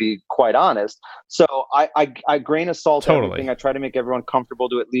 15, to be quite honest. So I grain of salt everything. I try to make everyone comfortable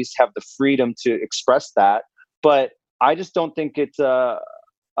to at least have the freedom to express that. But I just don't think it's a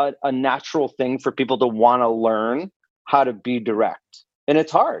natural thing for people to want to learn how to be direct. And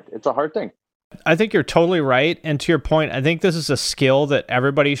it's hard. It's a hard thing. I think you're totally right. And to your point, I think this is a skill that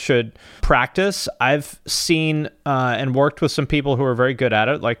everybody should practice. I've seen and worked with some people who are very good at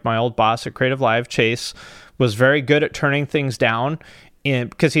it, like my old boss at Creative Live, Chase, was very good at turning things down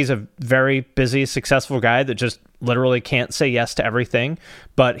because he's a very busy, successful guy that just literally can't say yes to everything,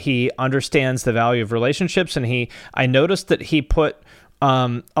 but he understands the value of relationships. And I noticed that he put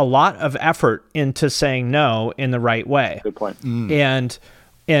a lot of effort into saying no in the right way. Good point.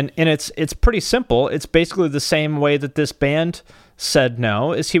 And it's pretty simple. It's basically the same way that this band said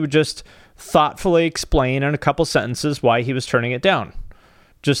no, is he would just thoughtfully explain in a couple sentences why he was turning it down.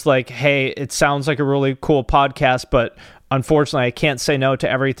 Just like, hey, it sounds like a really cool podcast, but unfortunately I can't say no to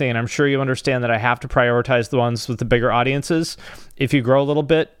everything. And I'm sure you understand that I have to prioritize the ones with the bigger audiences. If you grow a little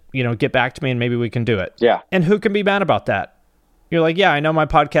bit, get back to me and maybe we can do it. Yeah. And who can be mad about that? You're like, yeah, I know my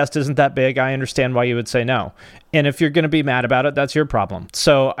podcast isn't that big. I understand why you would say no. And if you're going to be mad about it, that's your problem.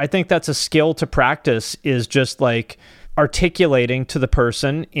 So I think that's a skill to practice, is just like articulating to the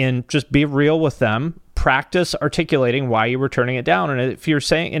person and just be real with them. Practice articulating why you were turning it down. And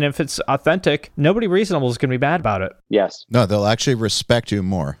if it's authentic, nobody reasonable is going to be mad about it. Yes. No, they'll actually respect you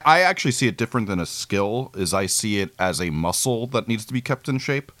more. I actually see it different than a skill, is I see it as a muscle that needs to be kept in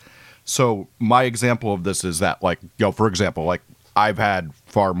shape. So my example of this is that, for example, I've had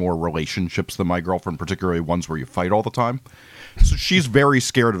far more relationships than my girlfriend, particularly ones where you fight all the time. So she's very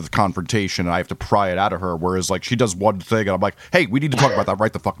scared of the confrontation, and I have to pry it out of her. Whereas, she does one thing, and I'm like, "Hey, we need to talk about that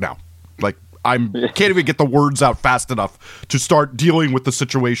right the fuck now." I can't even get the words out fast enough to start dealing with the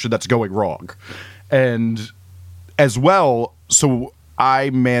situation that's going wrong. And as well, so I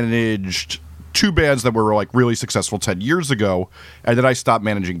managed 2 bands that were really successful 10 years ago, and then I stopped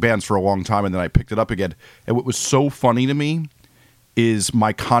managing bands for a long time, and then I picked it up again. And what was so funny to me is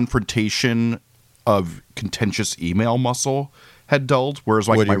my confrontation of contentious email muscle had dulled, whereas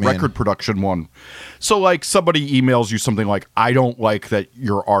my record production one. So somebody emails you something like, I don't like that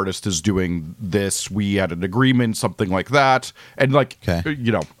your artist is doing this. We had an agreement, something like that. And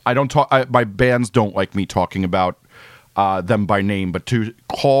I don't talk, my bands don't like me talking about them by name, but to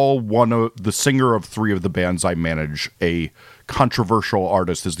call one of the singer of 3 of the bands I manage a controversial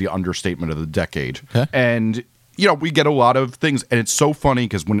artist is the understatement of the decade. Okay. And we get a lot of things, and it's so funny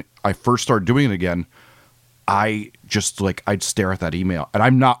because when I first started doing it again, I just I'd stare at that email, and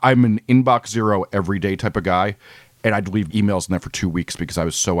I'm an inbox zero every day type of guy, and I'd leave emails in there for 2 weeks because I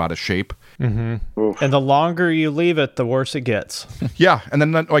was so out of shape. Mm-hmm. And the longer you leave it, the worse it gets. Yeah, and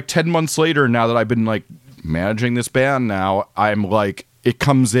then 10 months later, now that I've been managing this band now, I'm it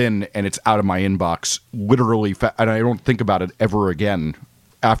comes in and it's out of my inbox literally, and I don't think about it ever again.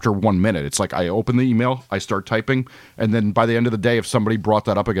 After 1 minute, it's I open the email, I start typing, and then by the end of the day, if somebody brought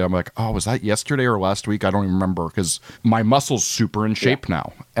that up again, I'm like, oh, was that yesterday or last week? I don't even remember, because my muscle's super in shape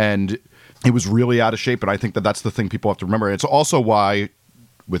now, and it was really out of shape, and I think that's the thing people have to remember. It's also why,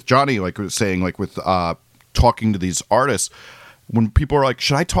 with Johnny, was saying, with talking to these artists, when people are like,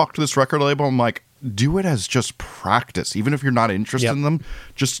 should I talk to this record label? I'm like, do it as just practice. Even if you're not interested in them,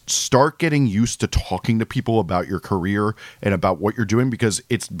 just start getting used to talking to people about your career and about what you're doing, because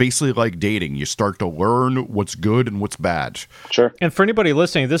it's basically like dating. You start to learn what's good and what's bad. Sure. And for anybody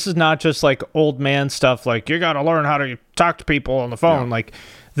listening, this is not just like old man stuff, like you got to learn how to talk to people on the phone. Yeah. Like,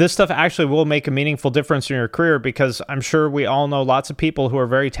 this stuff actually will make a meaningful difference in your career, because I'm sure we all know lots of people who are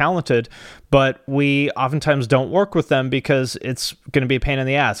very talented, but we oftentimes don't work with them because it's going to be a pain in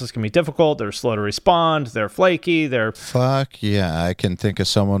the ass. It's going to be difficult. They're slow to respond. They're flaky. They're... Fuck yeah, I can think of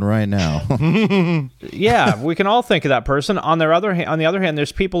someone right now. Yeah, we can all think of that person. On the other hand,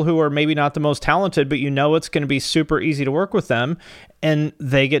 there's people who are maybe not the most talented, but you know it's going to be super easy to work with them, and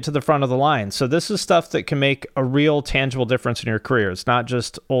they get to the front of the line. So this is stuff that can make a real tangible difference in your career. It's not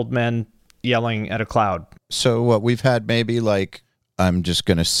just old men yelling at a cloud. So what we've had, maybe like, I'm just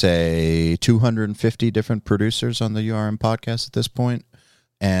going to say 250 different producers on the URM podcast at this point.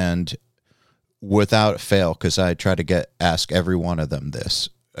 And without fail, because I try to ask every one of them this,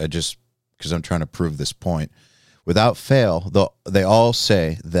 just because I'm trying to prove this point. Without fail, they all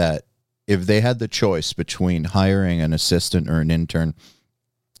say that if they had the choice between hiring an assistant or an intern,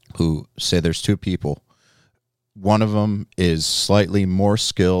 who say there's two people, one of them is slightly more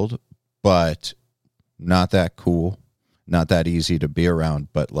skilled, but not that cool, not that easy to be around,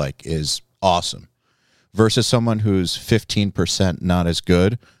 but like is awesome, versus someone who's 15% not as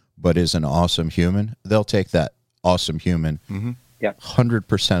good, but is an awesome human. They'll take that awesome human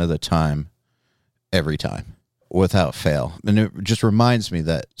 100% of the time, every time, without fail. And it just reminds me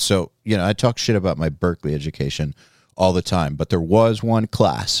that, so, you know, I talk shit about my Berkeley education all the time, but there was one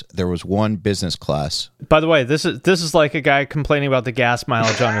business class. By the way, this is like a guy complaining about the gas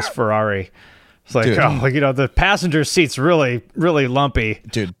mileage on his Ferrari. It's like, dude, the passenger seat's really, really lumpy.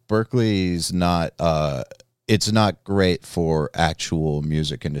 Dude, Berkeley's not, it's not great for actual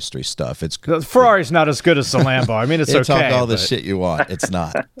music industry stuff. The Ferrari's not as good as the Lambo. I mean, it's okay. Talk all the shit you want. It's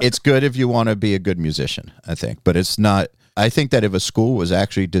not. It's good if you want to be a good musician, I think, but it's not. I think that if a school was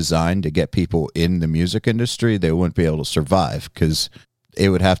actually designed to get people in the music industry, they wouldn't be able to survive, because it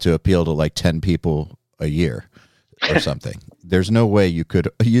would have to appeal to like 10 people a year or something. There's no way you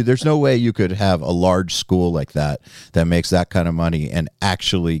could have a large school like that makes that kind of money and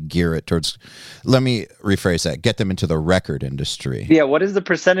actually gear it towards, let me rephrase that, get them into the record industry. Yeah, what is the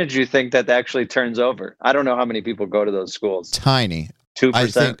percentage you think that actually turns over? I don't know how many people go to those schools. Tiny. 2%? I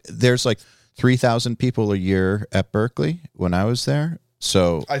think there's like 3,000 people a year at Berkeley when I was there.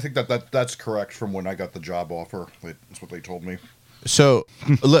 So I think that's correct from when I got the job offer. That's what they told me. So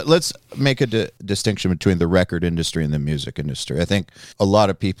let's make a distinction between the record industry and the music industry. I think a lot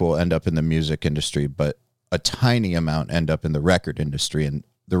of people end up in the music industry, but a tiny amount end up in the record industry, and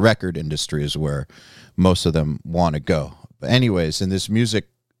the record industry is where most of them want to go. But anyways, in this music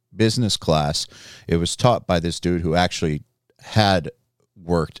business class, it was taught by this dude who actually had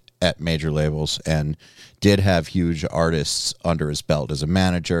worked at major labels and did have huge artists under his belt as a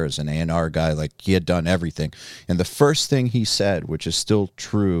manager, as an A&R guy. Like, he had done everything. And the first thing he said, which is still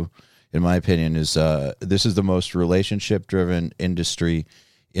true in my opinion, is this is the most relationship-driven industry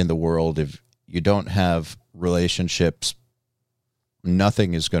in the world. If you don't have relationships,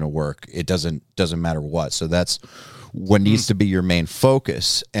 nothing is going to work. It doesn't matter what. So that's what needs to be your main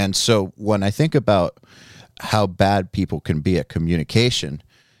focus. And so when I think about how bad people can be at communication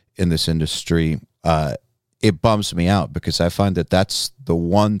in this industry, it bums me out, because I find that that's the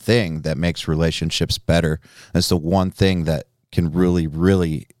one thing that makes relationships better. That's the one thing that can really,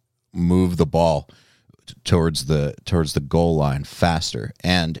 really move the ball towards the goal line faster.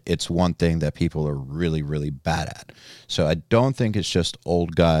 And it's one thing that people are really, really bad at. So I don't think it's just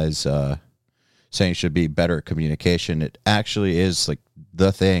old guys saying you should be better at communication. It actually is like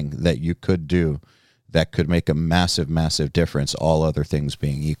the thing that you could do that could make a massive, massive difference, all other things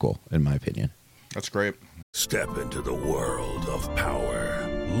being equal, in my opinion. That's great. Step into the world of power,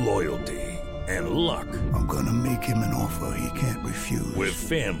 loyalty, and luck. I'm gonna make him an offer he can't refuse. With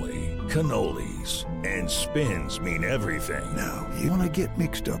family, cannolis, and spins mean everything. Now, you wanna get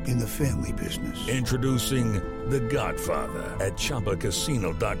mixed up in the family business. Introducing The Godfather at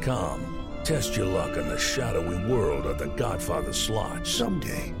ChumbaCasino.com. Test your luck in the shadowy world of The Godfather slot.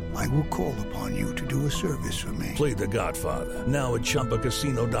 Someday, I will call upon you to do a service for me. Play The Godfather now at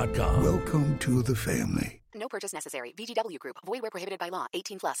ChumbaCasino.com. Welcome to the family. No purchase necessary. VGW Group. Void where prohibited by law.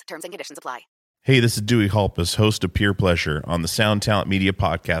 18+. Terms and conditions apply. Hey, this is Dewey Halpus, host of Peer Pleasure on the Sound Talent Media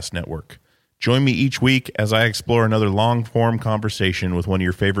Podcast Network. Join me each week as I explore another long-form conversation with one of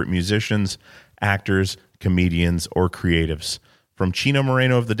your favorite musicians, actors, comedians, or creatives. From Chino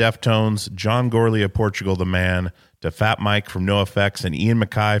Moreno of the Deftones, John Gorley of Portugal the Man, to Fat Mike from NoFX and Ian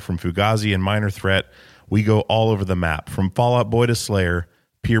Mackay from Fugazi and Minor Threat, we go all over the map. From Fall Out Boy to Slayer,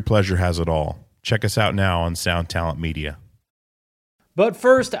 Peer Pleasure has it all. Check us out now on Sound Talent Media. But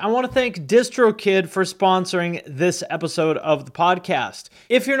first, I want to thank DistroKid for sponsoring this episode of the podcast.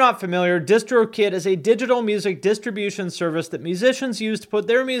 If you're not familiar, DistroKid is a digital music distribution service that musicians use to put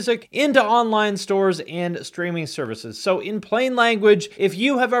their music into online stores and streaming services. So in plain language, if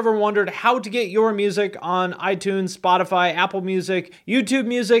you have ever wondered how to get your music on iTunes, Spotify, Apple Music, YouTube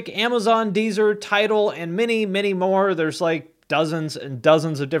Music, Amazon, Deezer, Tidal, and many, many more, there's like dozens and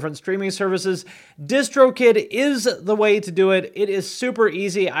dozens of different streaming services, DistroKid is the way to do it. It is super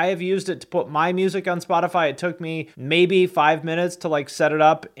easy. I have used it to put my music on Spotify. It took me maybe 5 minutes to like set it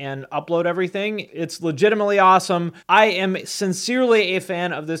up and upload everything. It's legitimately awesome. I am sincerely a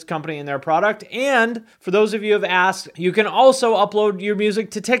fan of this company and their product. And for those of you who have asked, you can also upload your music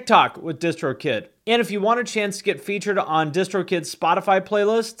to TikTok with DistroKid. And if you want a chance to get featured on DistroKid's Spotify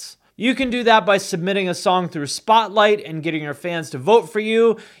playlists, you can do that by submitting a song through Spotlight and getting your fans to vote for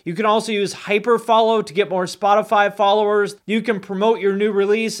you. You can also use Hyperfollow to get more Spotify followers. You can promote your new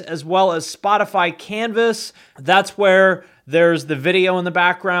release as well as Spotify Canvas. That's where there's the video in the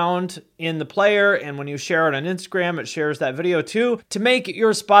background in the player, and when you share it on Instagram, it shares that video too to make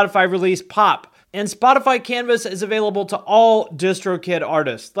your Spotify release pop. And Spotify Canvas is available to all DistroKid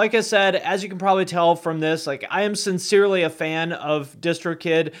artists. Like I said, as you can probably tell from this, like I am sincerely a fan of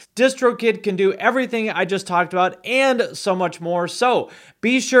DistroKid. DistroKid can do everything I just talked about and so much more. So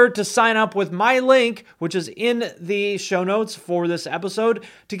be sure to sign up with my link, which is in the show notes for this episode,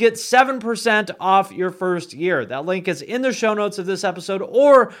 to get 7% off your first year. That link is in the show notes of this episode,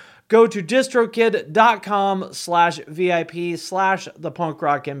 or go to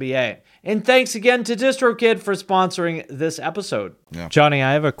distrokid.com/VIP/thepunkrockmba. And thanks again to DistroKid for sponsoring this episode. Yeah. Johnny,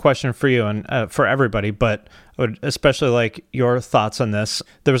 I have a question for you and for everybody, but I would especially like your thoughts on this.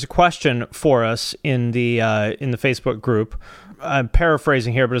 There was a question for us in the Facebook group. I'm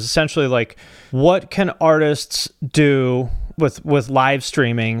paraphrasing here, but it's essentially like, what can artists do with live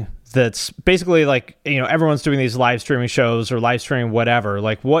streaming? That's basically like, you know, everyone's doing these live streaming shows or live streaming whatever.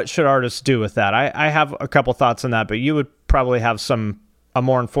 Like, what should artists do with that? I have a couple thoughts on that, but you would probably have a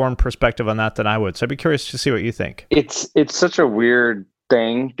more informed perspective on that than I would. So I'd be curious to see what you think. It's such a weird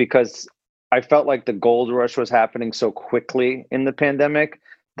thing because I felt like the gold rush was happening so quickly in the pandemic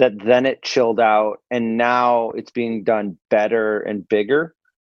that then it chilled out, and now it's being done better and bigger,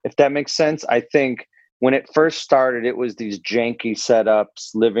 if that makes sense. I think when it first started, it was these janky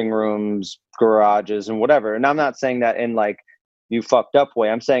setups, living rooms, garages, and whatever. And I'm not saying that in like you fucked up way.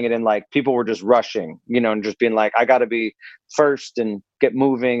 I'm saying it in like people were just rushing, you know, and just being like, I got to be first and get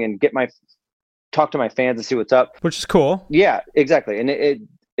moving and talk to my fans and see what's up. Which is cool. Yeah, exactly. And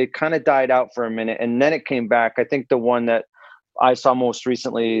it kind of died out for a minute, and then it came back. I think the one that I saw most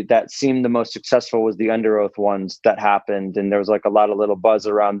recently that seemed the most successful was the Under Oath ones that happened. And there was like a lot of little buzz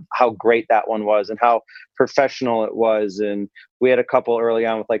around how great that one was and how professional it was. And we had a couple early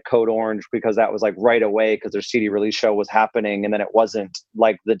on with like Code Orange, because that was like right away because their CD release show was happening. And then it wasn't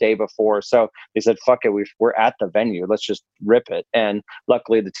like the day before. So they said, fuck it, we're at the venue. Let's just rip it. And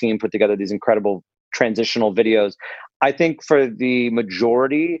luckily the team put together these incredible transitional videos. I think for the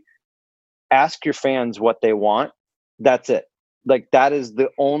majority, ask your fans what they want. That's it. Like, that is the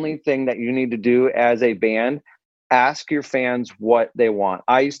only thing that you need to do as a band. Ask your fans what they want.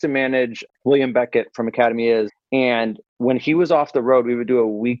 I used to manage William Beckett from Academy Is, and when he was off the road, we would do a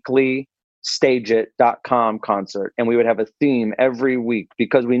weekly stageit.com concert, and we would have a theme every week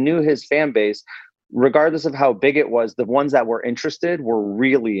because we knew his fan base, regardless of how big it was, the ones that were interested were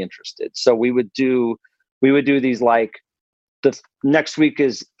really interested. So we would do these like, the next week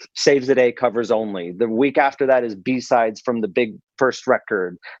is Saves the Day covers only. The week after that is B-sides from the big first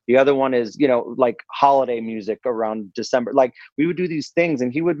record. The other one is, you know, like holiday music around December. Like, we would do these things,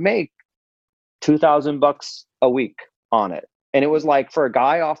 and he would make $2,000 a week on it. And it was like, for a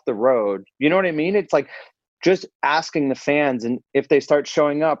guy off the road, you know what I mean? It's like just asking the fans, and if they start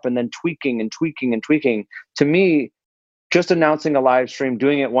showing up and then tweaking and tweaking and tweaking. To me, just announcing a live stream,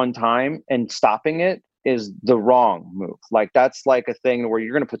 doing it one time and stopping it is the wrong move. Like, that's like a thing where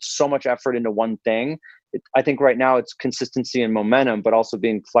you're going to put so much effort into one thing. I think right now it's consistency and momentum, but also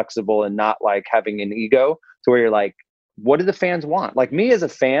being flexible and not like having an ego to where you're like, what do the fans want? Like, me as a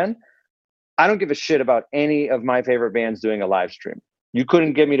fan, I don't give a shit about any of my favorite bands doing a live stream. You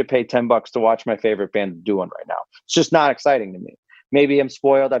couldn't get me to pay $10 to watch my favorite band do one right now. It's just not exciting to me. Maybe I'm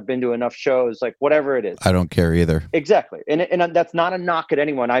spoiled. I've been to enough shows, like whatever it is. I don't care either. Exactly. And that's not a knock at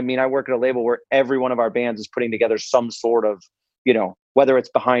anyone. I mean, I work at a label where every one of our bands is putting together some sort of whether it's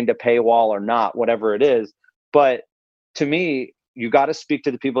behind a paywall or not, whatever it is. But to me, you got to speak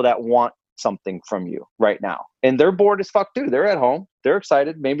to the people that want something from you right now, and they're bored as fuck too. They're at home, they're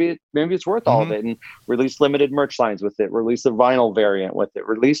excited. Maybe it's worth all of it, and release limited merch lines with it, release a vinyl variant with it,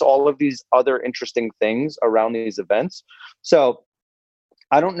 release all of these other interesting things around these events. So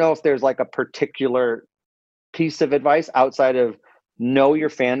I don't know if there's like a particular piece of advice outside of know your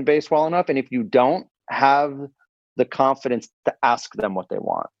fan base well enough, and if you don't, have the confidence to ask them what they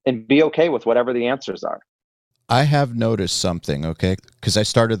want and be okay with whatever the answers are. I have noticed something, okay? Because I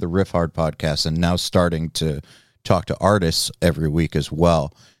started the Riff Hard podcast and now starting to talk to artists every week as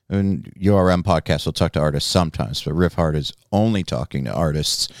well. And URM podcast will talk to artists sometimes, but Riff Hard is only talking to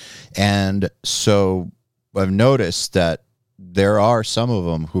artists. And so I've noticed that there are some of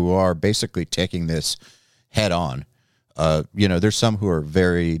them who are basically taking this head on. There's some who are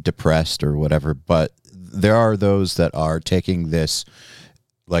very depressed or whatever, but there are those that are taking this,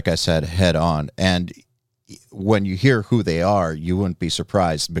 like I said, head on. And when you hear who they are, you wouldn't be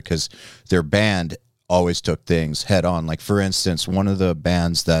surprised because their band always took things head on. Like, for instance, one of the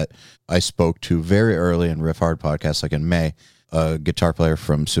bands that I spoke to very early in Riff Hard podcast, like in May, a guitar player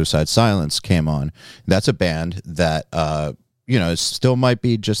from Suicide Silence came on. That's a band that, it still might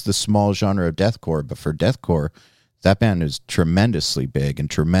be just the small genre of deathcore, but for deathcore, that band is tremendously big and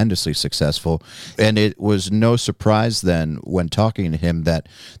tremendously successful. And it was no surprise then when talking to him that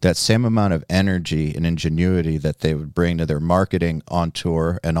same amount of energy and ingenuity that they would bring to their marketing on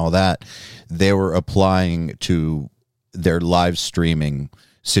tour and all that, they were applying to their live streaming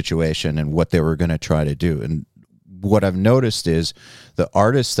situation and what they were going to try to do. And what I've noticed is the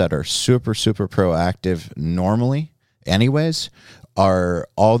artists that are super, super proactive normally anyways, are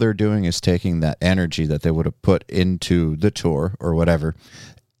all they're doing is taking that energy that they would have put into the tour or whatever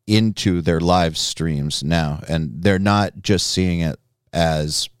into their live streams now. And they're not just seeing it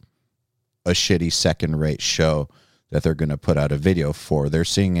as a shitty second-rate show that they're going to put out a video for. They're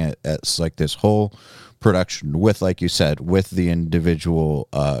seeing it as like this whole production with, like you said, with the individual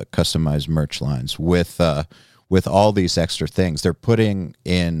customized merch lines, with all these extra things. They're putting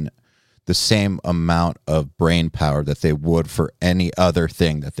in the same amount of brain power that they would for any other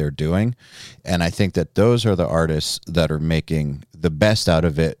thing that they're doing. And I think that those are the artists that are making the best out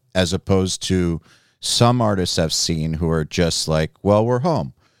of it, as opposed to some artists I've seen who are just like, well, we're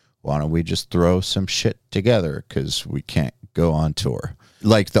home. Why don't we just throw some shit together because we can't go on tour?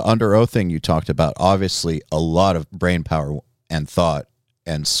 Like the Under Oath thing you talked about, obviously a lot of brain power and thought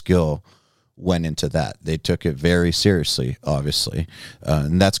and skill went into that. They took it very seriously, obviously.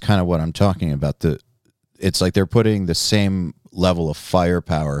 And that's kind of what I'm talking about. It's like they're putting the same level of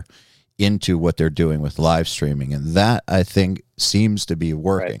firepower into what they're doing with live streaming. And that, I think, seems to be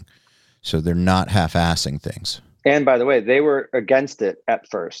working. Right. So they're not half-assing things. And by the way, they were against it at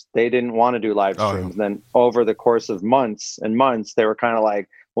first. They didn't want to do live streams. Then over the course of months and months, they were kind of like,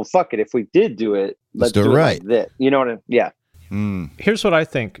 well, fuck it. If we did do it, let's do it right. Like this. You know what I mean? Yeah. Here's what I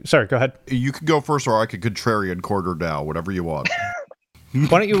think. Sorry, go ahead. You could go first, or I could contrarian quarter down, whatever you want.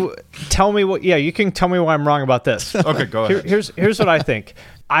 Why don't you tell me what? Yeah, you can tell me why I'm wrong about this. Okay, go ahead. Here's what I think.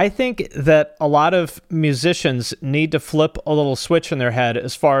 I think that a lot of musicians need to flip a little switch in their head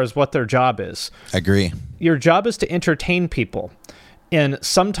as far as what their job is. I agree. Your job is to entertain people. And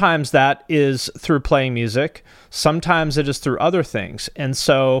sometimes that is through playing music. Sometimes it is through other things. And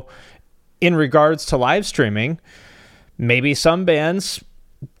so in regards to live streaming, maybe some bands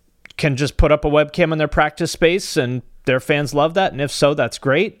can just put up a webcam in their practice space and their fans love that. And if so, that's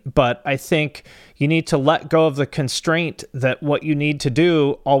great. But I think you need to let go of the constraint that what you need to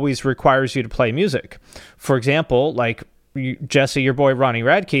do always requires you to play music. For example, like Jesse, your boy Ronnie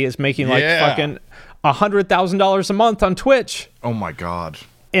Radke is making fucking $100,000 a month on Twitch. Oh my God.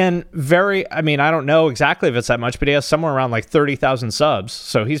 And I don't know exactly if it's that much, but he has somewhere around like 30,000 subs.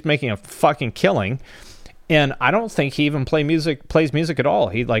 So he's making a fucking killing. And I don't think he even plays music at all.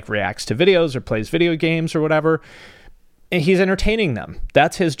 He like reacts to videos or plays video games or whatever. And he's entertaining them.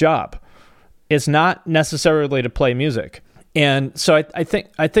 That's his job. It's not necessarily to play music. And so I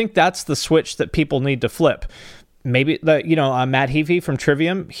think that's the switch that people need to flip. Maybe Matt Heafy from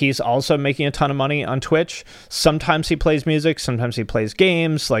Trivium, he's also making a ton of money on Twitch. Sometimes he plays music, sometimes he plays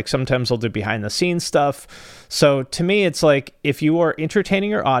games, like sometimes he'll do behind the scenes stuff. So to me, it's like if you are entertaining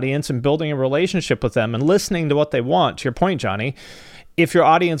your audience and building a relationship with them and listening to what they want, to your point, Johnny, if your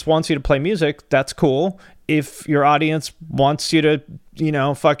audience wants you to play music, that's cool. If your audience wants you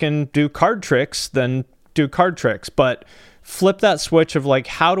to, fucking do card tricks, then do card tricks. But flip that switch of like,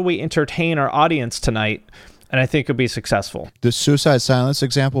 how do we entertain our audience tonight? and I think it'll be successful. The Suicide Silence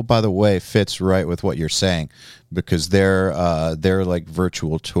example, by the way, fits right with what you're saying, because their like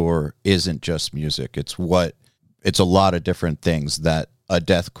virtual tour isn't just music. It's a lot of different things that a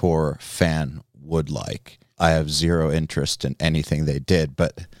deathcore fan would like. I have zero interest in anything they did,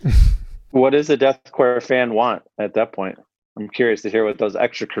 but what does a deathcore fan want at that point? I'm curious to hear what those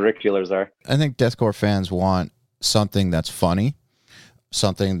extracurriculars are. I think deathcore fans want something that's funny,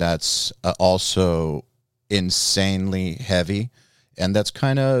 something that's also insanely heavy, and that's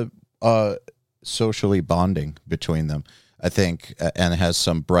kind of socially bonding between them, I think, and it has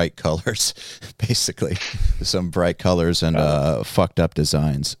some bright colors, basically, some bright colors and fucked up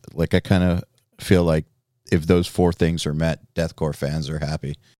designs. Like, I kind of feel like if those four things are met, deathcore fans are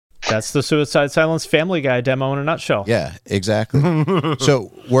happy. That's the Suicide Silence Family Guy demo in a nutshell. Yeah, exactly.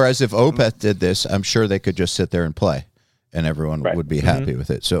 So, whereas if Opeth did this, I'm sure they could just sit there and play, and everyone would be happy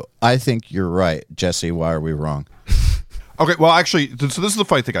with it. So, I think you're right, Jesse. Why are we wrong? Okay, well, actually, so this is the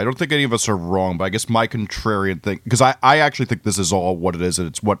funny thing. I don't think any of us are wrong, but I guess my contrarian thing, because I actually think this is all what it is, and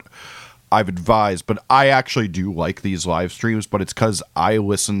it's what I've advised, but I actually do like these live streams, but it's because I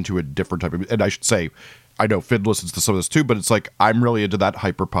listen to a different type of, and I should say, I know Finn listens to some of this too, but it's like I'm really into that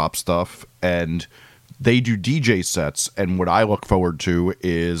hyperpop stuff, and they do DJ sets, and what I look forward to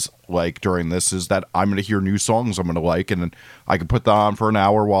is, like, during this is that I'm going to hear new songs I'm going to like, and I can put that on for an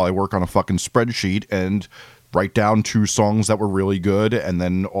hour while I work on a fucking spreadsheet and write down 2 songs that were really good, and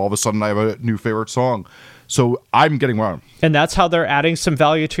then all of a sudden I have a new favorite song. So I'm getting around. And that's how they're adding some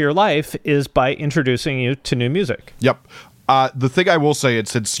value to your life, is by introducing you to new music. Yep. The thing I will say is,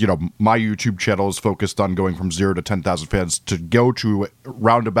 since, you know, my YouTube channel is focused on going from 0 to 10,000 fans, to go to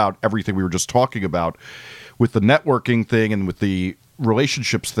roundabout everything we were just talking about with the networking thing and with the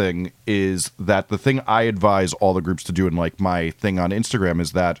relationships thing, is that the thing I advise all the groups to do, and like my thing on Instagram,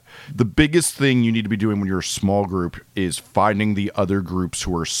 is that the biggest thing you need to be doing when you're a small group is finding the other groups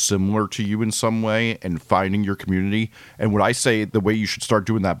who are similar to you in some way and finding your community. And what I say, the way you should start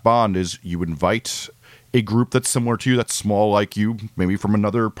doing that bond is you invite a group that's similar to you, that's small like you, maybe from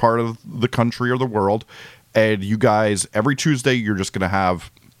another part of the country or the world, and you guys, every Tuesday, you're just going to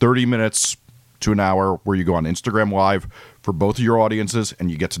have 30 minutes to an hour where you go on Instagram Live for both of your audiences,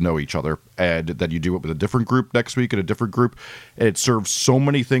 and you get to know each other, and then you do it with a different group next week and a different group. And it serves so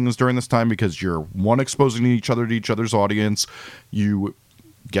many things during this time, because you're, one, exposing each other to each other's audience, you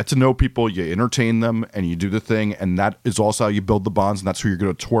get to know people, you entertain them, and you do the thing, and that is also how you build the bonds, and that's who you're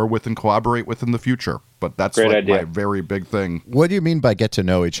going to tour with and collaborate with in the future. But that's Great like idea. my very big thing. What do you mean by get to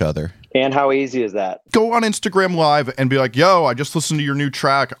know each other? And how easy is that? Go on Instagram Live and be like, yo, I just listened to your new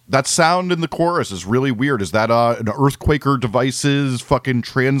track. That sound in the chorus is really weird. Is that an Earthquaker Devices fucking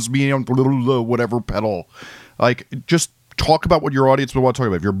transmedium whatever pedal? Like, just talk about what your audience will want to talk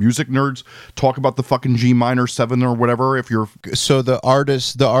about. If you're music nerds, talk about the fucking G minor 7 or whatever. If you're the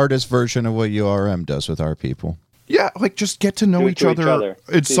artist version of what URM does with our people. Yeah, like, just get to know each other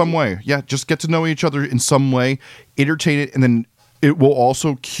in some way. Yeah, just get to know each other in some way, entertain it, and then it will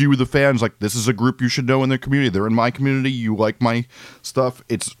also cue the fans, like, this is a group you should know in their community. They're in my community. You like my stuff.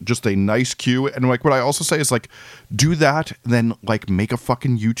 It's just a nice cue. And, like, what I also say is, like, do that, then, like, make a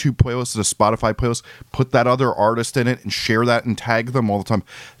fucking YouTube playlist and a Spotify playlist, put that other artist in it, and share that and tag them all the time.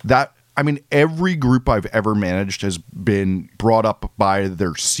 That, I mean, every group I've ever managed has been brought up by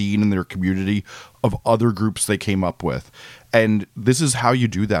their scene and their community of other groups they came up with. And this is how you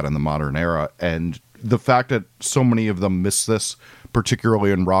do that in the modern era. And the fact that so many of them miss this,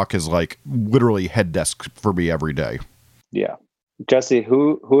 particularly in rock, is like literally head desk for me every day. Yeah. Jesse,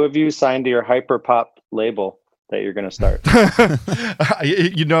 who have you signed to your hyperpop label that you're going to start?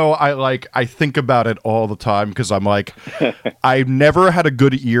 You know, I think about it all the time, because I'm like, I've never had a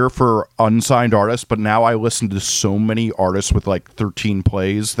good ear for unsigned artists, but now I listen to so many artists with like 13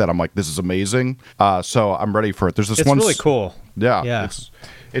 plays that I'm like, this is amazing. So I'm ready for it. There's this It's one. really cool. Yeah.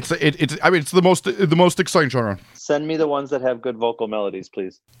 It's I mean, it's the most exciting genre. Send me the ones that have good vocal melodies,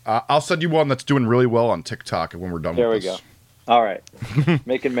 please. I'll send you one that's doing really well on TikTok when we're done There with we this. go. All right.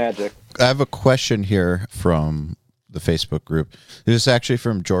 Making magic. I have a question here from the Facebook group. This is actually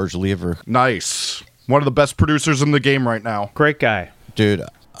from George Lever. Nice. One of the best producers in the game right now. Great guy. Dude,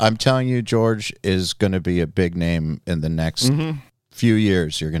 I'm telling you, George is going to be a big name in the next few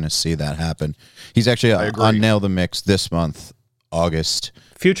years. You're going to see that happen. He's actually on Nail the Mix this month, August.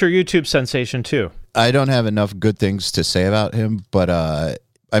 Future YouTube sensation, too. I don't have enough good things to say about him, but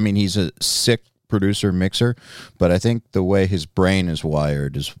I mean, he's a sick producer mixer, but I think the way his brain is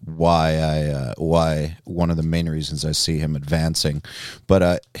wired is why one of the main reasons I see him advancing.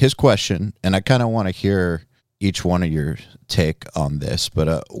 But his question, and I kind of want to hear each one of your take on this,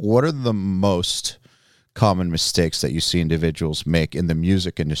 but what are the most common mistakes that you see individuals make in the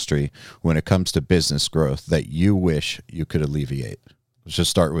music industry when it comes to business growth that you wish you could alleviate? Let's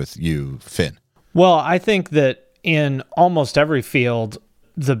just start with you, Finn. Well, I think that in almost every field,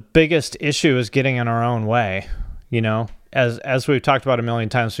 the biggest issue is getting in our own way, you know? As we've talked about a million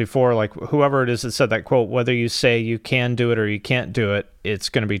times before, like whoever it is that said that quote, whether you say you can do it or you can't do it, it's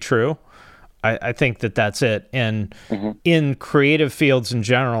going to be true. I think that that's it. And in creative fields in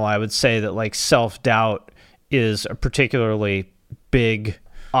general, I would say that like self-doubt is a particularly big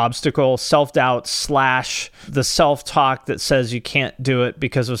obstacle. Self-doubt / the self-talk that says you can't do it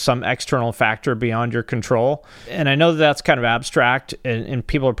because of some external factor beyond your control. And I know that that's kind of abstract, and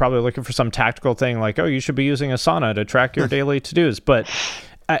people are probably looking for some tactical thing like, oh, you should be using Asana to track your daily to-dos. But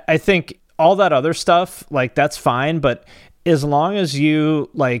I think all that other stuff, like that's fine. But as long as you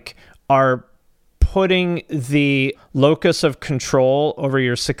like are putting the locus of control over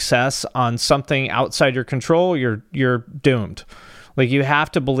your success on something outside your control, you're doomed. Like you have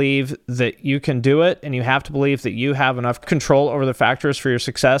to believe that you can do it, and you have to believe that you have enough control over the factors for your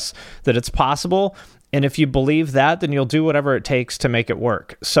success that it's possible. And if you believe that, then you'll do whatever it takes to make it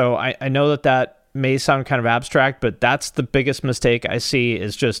work. So I know that may sound kind of abstract, but that's the biggest mistake I see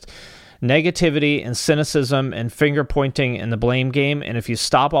is just negativity and cynicism and finger pointing and the blame game. And if you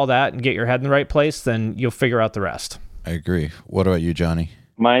stop all that and get your head in the right place, then you'll figure out the rest. I agree. What about you, Johnny?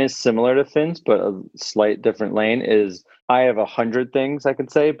 Mine is similar to Finn's, but a slight different lane is I have 100 things I could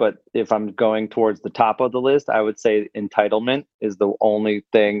say, but if I'm going towards the top of the list, I would say entitlement is the only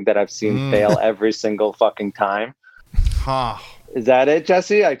thing that I've seen fail every single fucking time. Is that it,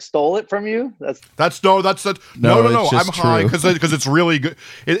 Jesse? I stole it from you. That's no. I'm high because it's really good.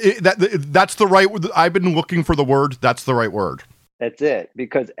 That's the right. I've been looking for the word. That's the right word. That's it.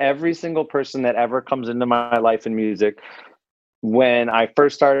 Because every single person that ever comes into my life in music, when I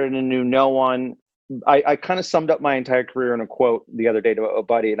first started and knew no one, I kind of summed up my entire career in a quote the other day to a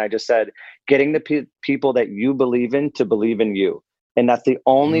buddy, and I just said, "Getting the people that you believe in to believe in you," and that's the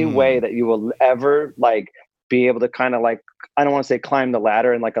only way that you will ever like be able to kind of like, I don't want to say climb the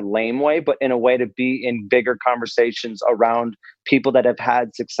ladder in like a lame way, but in a way to be in bigger conversations around people that have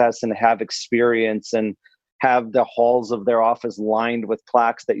had success and have experience and have the halls of their office lined with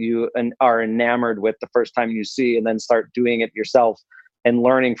plaques that you are enamored with the first time you see, and then start doing it yourself and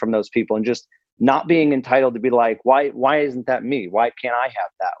learning from those people, and just not being entitled to be like, why isn't that me? Why can't I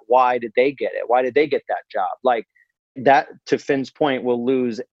have that? Why did they get it? Why did they get that job? Like that, to Finn's point, will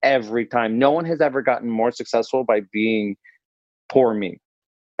lose every time. No one has ever gotten more successful by being poor me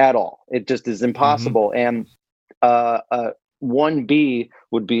at all. It just is impossible. And 1B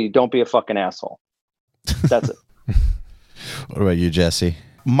would be, don't be a fucking asshole. That's it. What about you, Jesse?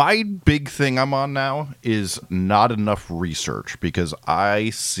 My big thing I'm on now is not enough research, because I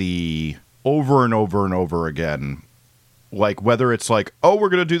see over and over and over again, like whether it's like, oh, we're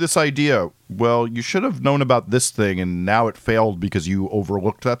going to do this idea. Well, you should have known about this thing and now it failed because you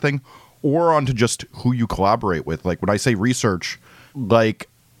overlooked that thing. Or onto just who you collaborate with. Like when I say research, like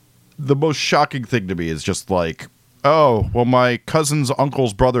the most shocking thing to me is just like, oh, well, my cousin's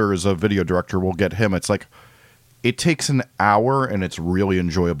uncle's brother is a video director. We'll get him. It's like, it takes an hour and it's really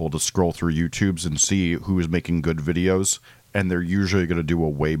enjoyable to scroll through YouTubes and see who is making good videos. And they're usually going to do a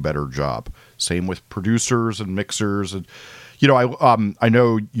way better job. Same with producers and mixers. And, you know, I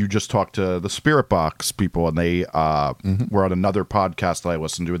know you just talked to the Spirit Box people, and they were on another podcast that I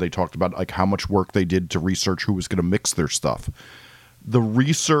listened to. They talked about like how much work they did to research who was going to mix their stuff. The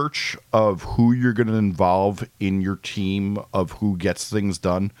research of who you're going to involve in your team, of who gets things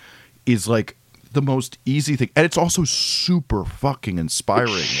done, is like the most easy thing. And it's also super fucking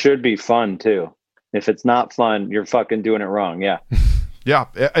inspiring. It should be fun too. If it's not fun, you're fucking doing it wrong. Yeah. Yeah.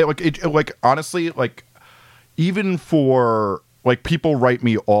 Like honestly, like even for like people write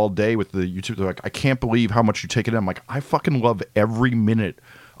me all day with the YouTube. They're like, I can't believe how much you take it in. I'm like, I fucking love every minute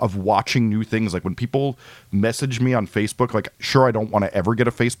of watching new things. Like when people message me on Facebook, like sure, I don't want to ever get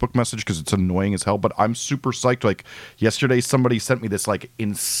a Facebook message because it's annoying as hell, but I'm super psyched. Like yesterday, somebody sent me this like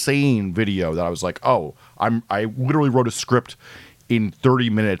insane video that I was like, oh, I literally wrote a script in 30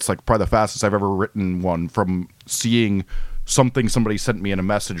 minutes, like probably the fastest I've ever written one, from seeing something somebody sent me in a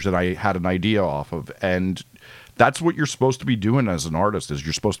message that I had an idea off of. And that's what you're supposed to be doing as an artist, is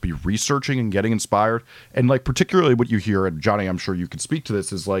you're supposed to be researching and getting inspired. And like particularly what you hear, and Johnny, I'm sure you can speak to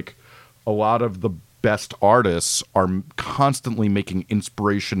this, is like a lot of the best artists are constantly making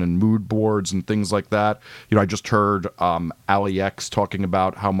inspiration and mood boards and things like that. You know, I just heard Ali X talking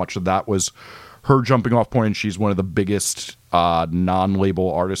about how much of that was her jumping off point. She's one of the biggest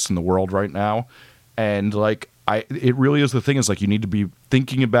non-label artists in the world right now. And like, it really is the thing, is like you need to be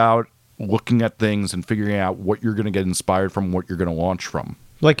thinking about looking at things and figuring out what you're going to get inspired from, what you're going to launch from.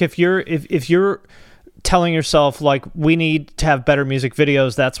 Like if you're telling yourself like we need to have better music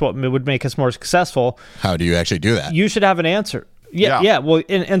videos, that's what would make us more successful. How do you actually do that? You should have an answer. Yeah. Well,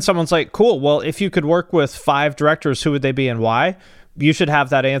 and someone's like, cool. Well, if you could work with 5 directors, who would they be and why? You should have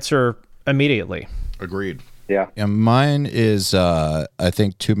that answer immediately. Agreed. Yeah. Mine is, I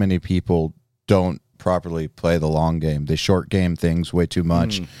think too many people don't properly play the long game. They short game things way too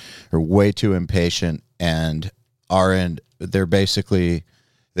much, or way too impatient, and they're basically,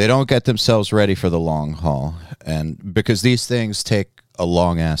 they don't get themselves ready for the long haul. And because these things take a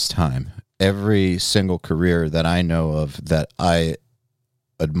long ass time. Every single career that I know of that I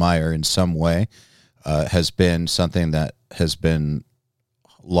admire in some way has been something that has been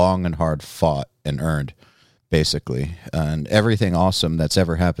long and hard fought and earned, basically. And everything awesome that's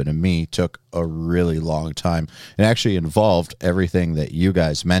ever happened to me took a really long time. It actually involved everything that you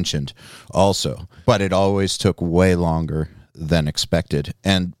guys mentioned also, but it always took way longer than expected.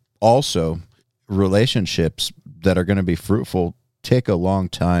 And also, relationships that are going to be fruitful take a long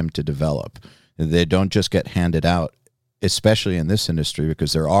time to develop. They don't just get handed out, especially in this industry,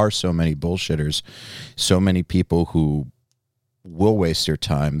 because there are so many bullshitters, so many people who will waste your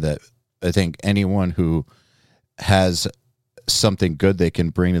time, that I think anyone who has something good they can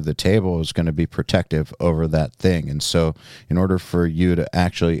bring to the table is going to be protective over that thing. And so in order for you to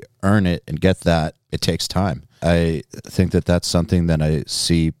actually earn it and get that, it takes time. I think that that's something that I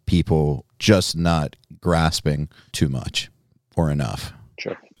see people just not grasping too much or enough.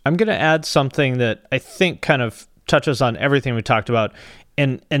 Sure. I'm going to add something that I think kind of touches on everything we talked about.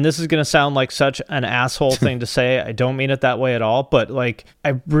 And this is going to sound like such an asshole thing to say. I don't mean it that way at all. But like,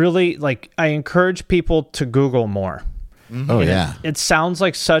 I encourage people to Google more. Oh, yeah. It sounds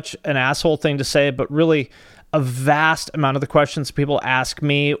like such an asshole thing to say, but really a vast amount of the questions people ask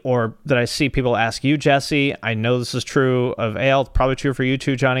me, or that I see people ask you, Jesse, I know this is true of Ale, probably true for you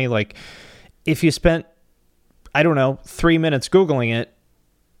too, Johnny. Like, if you spent, I don't know, 3 minutes Googling it,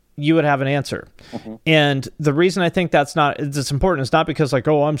 you would have an answer. Mm-hmm. And the reason I think it's important is not because like,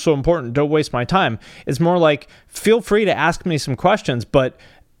 oh, I'm so important, don't waste my time. It's more like, feel free to ask me some questions, but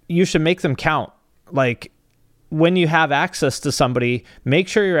you should make them count. Like, when you have access to somebody, make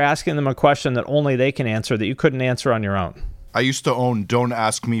sure you're asking them a question that only they can answer, that you couldn't answer on your own. I used to own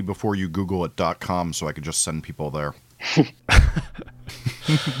don'taskmebefore-you-google-it.com, so I could just send people there.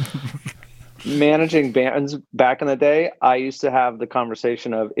 Managing bands back in the day, I used to have the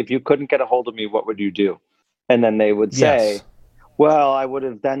conversation of, if you couldn't get a hold of me, what would you do? And then they would say, yes, well, I would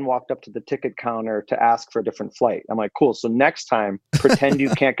have then walked up to the ticket counter to ask for a different flight. I'm like, cool. So next time, pretend you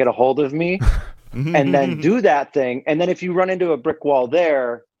can't get a hold of me and then do that thing. And then if you run into a brick wall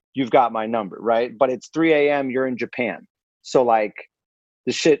there, you've got my number, right? But it's 3 a.m., you're in Japan. So like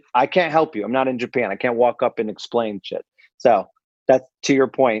the shit, I can't help you. I'm not in Japan. I can't walk up and explain shit. So that's, to your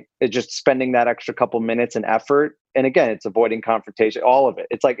point, it's just spending that extra couple minutes and effort. And again, it's avoiding confrontation, all of it.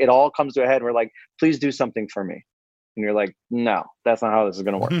 It's like, it all comes to a head and we're like, please do something for me. And you're like, no, that's not how this is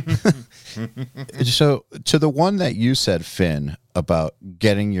going to work. So to the one that you said, Finn, about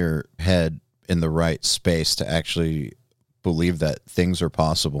getting your head in the right space to actually believe that things are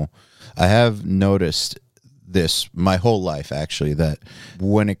possible, I have noticed this my whole life, actually, that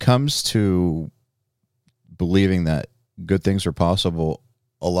when it comes to believing that good things are possible,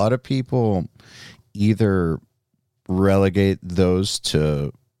 a lot of people either relegate those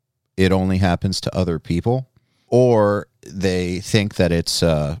to it only happens to other people, or they think that it's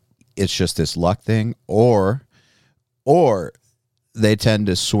just this luck thing, or they tend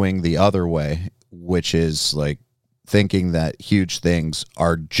to swing the other way, which is like thinking that huge things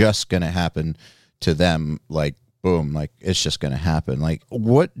are just going to happen to them, like boom, like it's just going to happen. Like,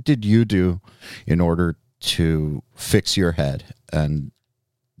 what did you do in order to fix your head and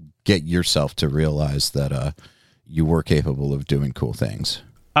get yourself to realize that you were capable of doing cool things?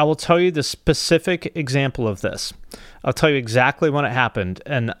 I will tell you the specific example of this. I'll tell you exactly when it happened,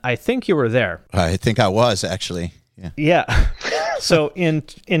 and I think you were there. I think I was, actually. Yeah. So in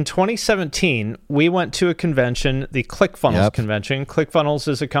 2017, we went to a convention, the ClickFunnels convention. ClickFunnels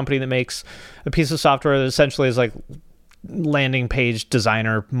is a company that makes a piece of software that essentially is like landing page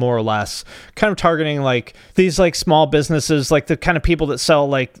designer, more or less, kind of targeting like these like small businesses, like the kind of people that sell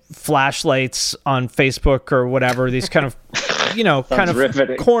like flashlights on Facebook or whatever, these kind of, kind of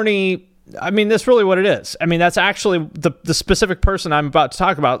riveting, corny I mean, that's really what it is. I mean, that's actually the specific person I'm about to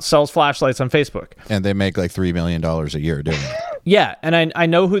talk about sells flashlights on Facebook. And they make like $3 million a year doing it. Yeah, and I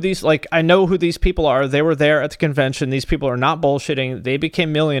know who these people are. They were there at the convention. These people are not bullshitting. They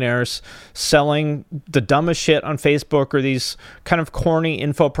became millionaires selling the dumbest shit on Facebook or these kind of corny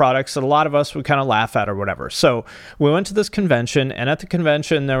info products that a lot of us would kind of laugh at or whatever. So we went to this convention, and at the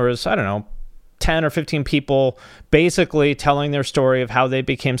convention there was, I don't know, 10 or 15 people basically telling their story of how they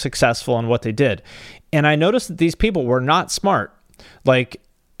became successful and what they did. And I noticed that these people were not smart. Like,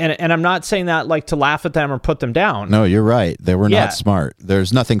 and I'm not saying that like to laugh at them or put them down. No, you're right. They were not smart.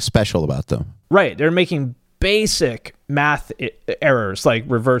 There's nothing special about them. Right. They're making basic math errors like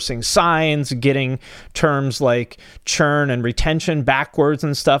reversing signs, getting terms like churn and retention backwards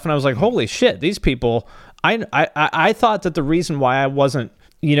and stuff. And I was like, holy shit, these people, I thought that the reason why I wasn't,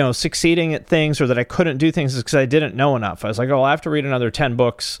 succeeding at things or that I couldn't do things is because I didn't know enough. I was like, oh, I have to read another 10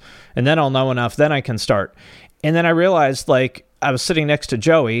 books and then I'll know enough. Then I can start. And then I realized, like, I was sitting next to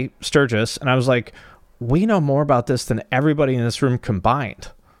Joey Sturgis and I was like, we know more about this than everybody in this room combined.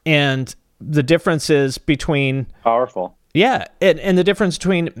 And the difference is between powerful. Yeah. And the difference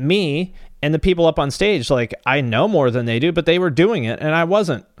between me and the people up on stage, like, I know more than they do, but they were doing it and I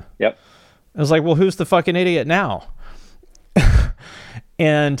wasn't. Yep. I was like, well, who's the fucking idiot now?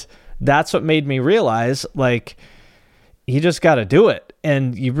 And that's what made me realize, like, you just got to do it.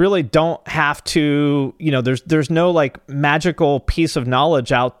 And you really don't have to, there's no like magical piece of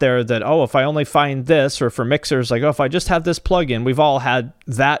knowledge out there that, oh, if I only find this, or for mixers, like, oh, if I just have this plugin, we've all had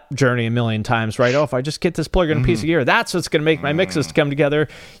that journey a million times, right? Oh, if I just get this plugin, a piece of gear, that's what's going to make my mixes to come together.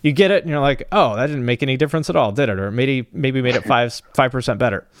 You get it and you're like, oh, that didn't make any difference at all, did it? Or maybe made it 5%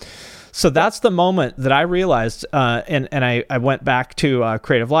 better. So that's the moment that I realized, and I went back to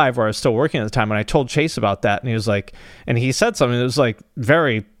Creative Live where I was still working at the time, and I told Chase about that, and he was like, and he said something that was like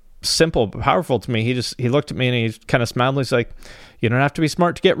very simple, but powerful to me. He looked at me and he kind of smiled. And he's like, "You don't have to be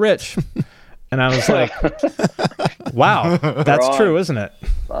smart to get rich," and I was like, "Wow, that's true, isn't it?"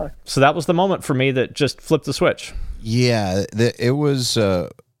 So that was the moment for me that just flipped the switch. Yeah, it was.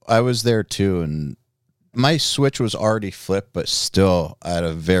 I was there too, and my switch was already flipped, but still I had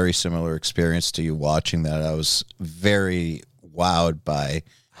a very similar experience to you watching that. I was very wowed by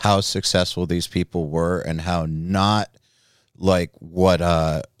how successful these people were and how not like what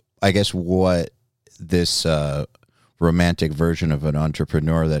this romantic version of an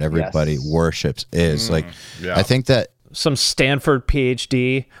entrepreneur that everybody worships is. I think that some Stanford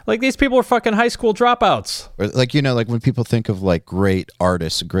PhD. Like, these people are fucking high school dropouts. Or like, like when people think of like great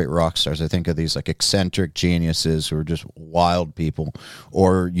artists, great rock stars, I think of these like eccentric geniuses who are just wild people.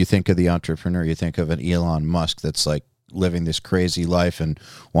 Or you think of the entrepreneur, you think of an Elon Musk that's like living this crazy life and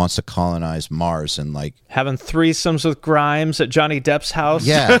wants to colonize Mars and like having threesomes with Grimes at Johnny Depp's house.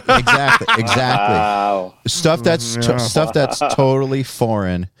 Yeah, exactly. Wow. Stuff that's totally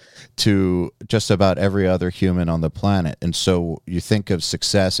foreign to just about every other human on the planet. And so you think of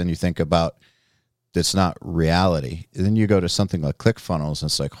success and you think about it's not reality. And then you go to something like ClickFunnels and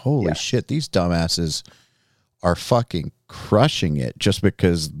it's like, holy shit, these dumbasses are fucking crushing it just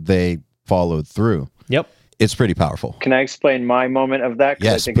because they followed through. Yep. It's pretty powerful. Can I explain my moment of that?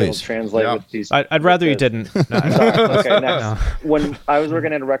 Yes, I think please. It'll translate with these. I'd rather you didn't. No, okay, next. No. When I was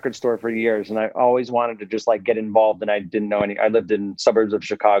working at a record store for years, and I always wanted to just like get involved, and I didn't know any. I lived in suburbs of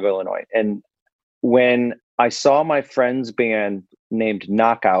Chicago, Illinois, and when I saw my friend's band named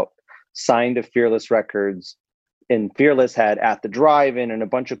Knockout signed to Fearless Records, and Fearless had At the Drive-In and a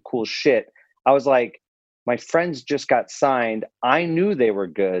bunch of cool shit, I was like, my friends just got signed. I knew they were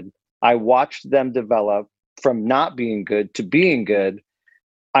good. I watched them develop from not being good to being good.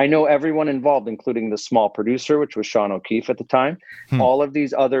 I know everyone involved, including the small producer, which was Sean O'Keefe at the time, all of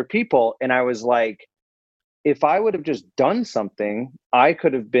these other people. And I was like, if I would have just done something, I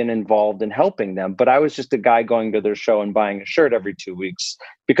could have been involved in helping them. But I was just a guy going to their show and buying a shirt every 2 weeks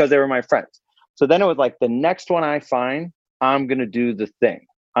because they were my friends. So then it was like, the next one I find, I'm going to do the thing.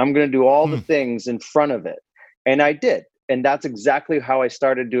 I'm going to do all the things in front of it. And I did. And that's exactly how I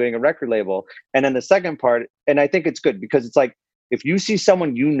started doing a record label. And then the second part, and I think it's good because it's like, if you see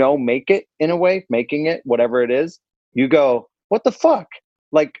someone make it in a way, making it, whatever it is, you go, what the fuck?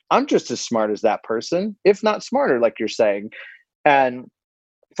 Like, I'm just as smart as that person, if not smarter, like you're saying. And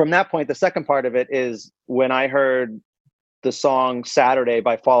from that point, the second part of it is when I heard the song Saturday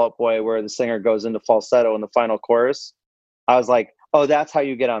by Fall Out Boy, where the singer goes into falsetto in the final chorus, I was like, oh, that's how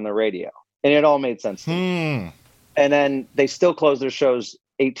you get on the radio. And it all made sense to me. And then they still close their shows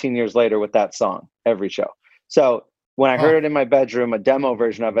 18 years later with that song, every show. So when I heard it in my bedroom, a demo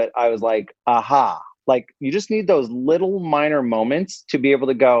version of it, I was like, aha. Like, you just need those little minor moments to be able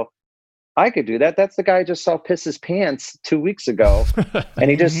to go, I could do that. That's the guy I just saw piss his pants 2 weeks ago, and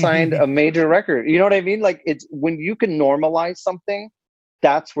he just signed a major record. You know what I mean? Like, it's when you can normalize something,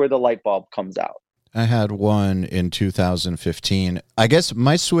 that's where the light bulb comes out. I had one in 2015. I guess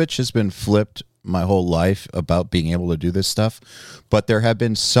my switch has been flipped my whole life about being able to do this stuff, but there have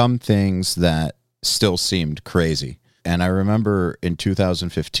been some things that still seemed crazy. And I remember in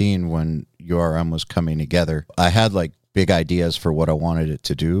 2015 when URM was coming together, I had like big ideas for what I wanted it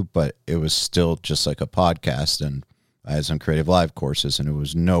to do, but it was still just like a podcast, and I had some creative live courses, and it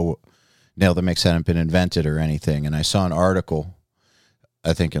was no nail that makes hadn't been invented or anything. And I saw an article,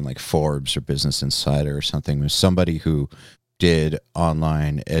 I think in like Forbes or Business Insider or something, with somebody who did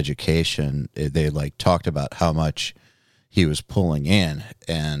online education. They like talked about how much he was pulling in,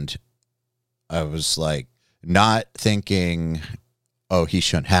 and I was like not thinking, oh, he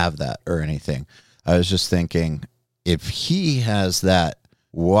shouldn't have that or anything. I was just thinking, if he has that,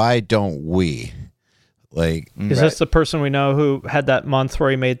 why don't we? Like, is this the person we know who had that month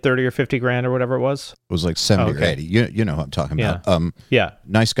where he made 30 or 50 grand or whatever it was? It was like 70 or 80. You know who I'm talking about. Yeah.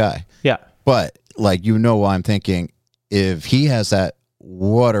 Nice guy. Yeah. But like, you know why I'm thinking, if he has that,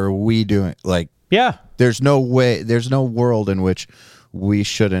 what are we doing? Like, yeah, there's no way, there's no world in which we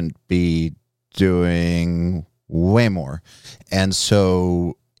shouldn't be doing way more. And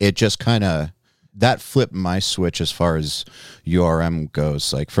so it just kind of, that flipped my switch as far as URM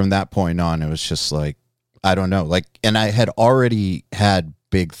goes. Like from that point on, it was just like, I don't know. Like, and I had already had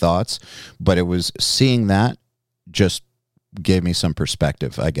big thoughts, but it was seeing that just gave me some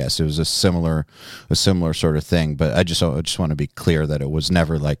perspective, I guess. It was a similar sort of thing, but I just want to be clear that it was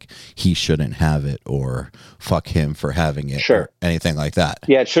never like he shouldn't have it or fuck him for having it or anything like that.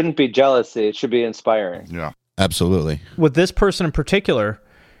 Yeah, it shouldn't be jealousy. It should be inspiring. Yeah. Absolutely. With this person in particular,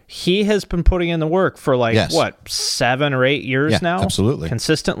 he has been putting in the work for like, 7 or 8 years now? Absolutely.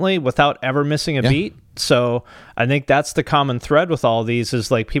 Consistently without ever missing a beat. So I think that's the common thread with all these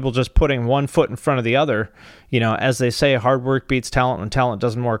is like people just putting one foot in front of the other. You know, as they say, hard work beats talent when talent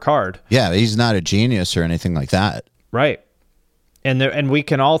doesn't work hard. Yeah, he's not a genius or anything like that. Right. And we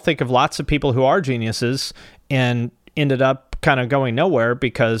can all think of lots of people who are geniuses and ended up kind of going nowhere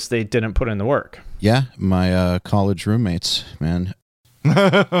because they didn't put in the work. Yeah, my college roommates, man.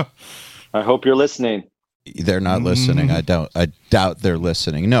 I hope you're listening. They're not listening. I doubt they're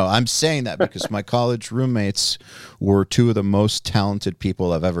listening. No, I'm saying that because my college roommates were two of the most talented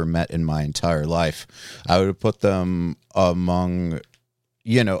people I've ever met in my entire life. I would put them among,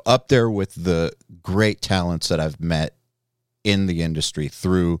 up there with the great talents that I've met in the industry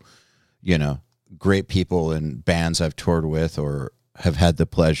through, great people and bands I've toured with or have had the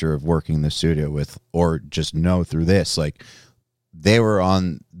pleasure of working in the studio with, or just know through this. Like, they were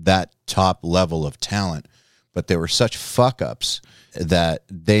on that top level of talent, but they were such fuck-ups that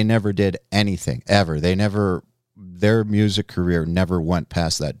they never did anything, ever. Their music career never went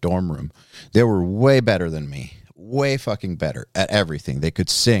past that dorm room. They were way better than me, way fucking better at everything. They could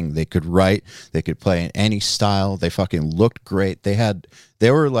sing, they could write, they could play in any style. They fucking looked great.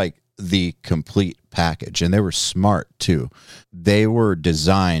 They were like the complete package, and they were smart too. They were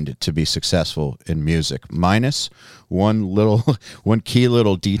designed to be successful in music, minus one key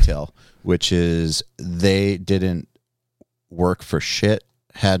little detail, which is they didn't work for shit,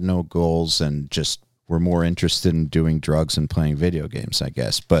 had no goals, and just were more interested in doing drugs and playing video games, I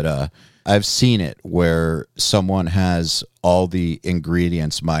guess. But I've seen it where someone has all the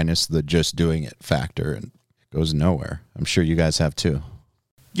ingredients minus the just doing it factor and goes nowhere. I'm sure you guys have too.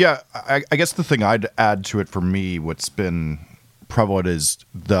 Yeah, I guess the thing I'd add to it for me, what's been prevalent is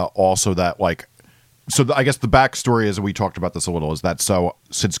I guess the backstory, as we talked about this a little, is that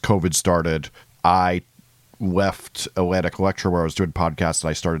since COVID started, I left Atlantic Lecture where I was doing podcasts, and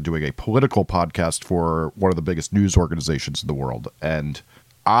I started doing a political podcast for one of the biggest news organizations in the world. And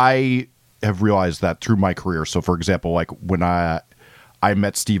I have realized that through my career. So, for example, like when I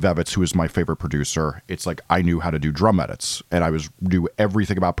met Steve Evans, who is my favorite producer, it's like I knew how to do drum edits, and I knew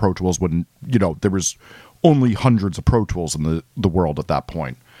everything about Pro Tools when, there was only hundreds of Pro Tools in the world at that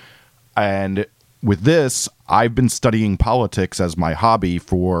point. And with this, I've been studying politics as my hobby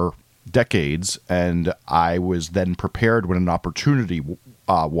for decades, and I was then prepared when an opportunity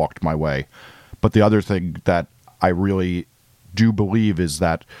walked my way. But the other thing that I really do believe is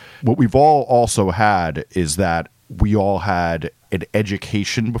that what we've all also had is that we all had an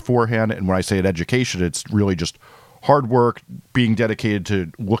education beforehand. And when I say an education, it's really just hard work, being dedicated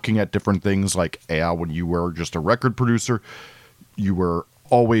to looking at different things. Like when you were just a record producer, you were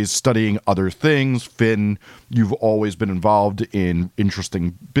always studying other things. Finn, you've always been involved in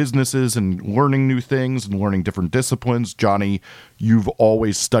interesting businesses and learning new things and learning different disciplines. Johnny, you've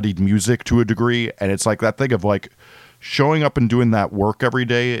always studied music to a degree. And it's like that thing of like showing up and doing that work every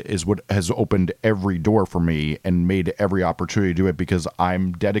day is what has opened every door for me and made every opportunity to do it, because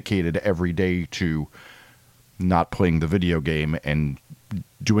I'm dedicated every day to not playing the video game and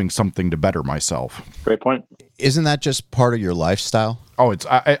doing something to better myself. Great point. Isn't that just part of your lifestyle? Oh, it's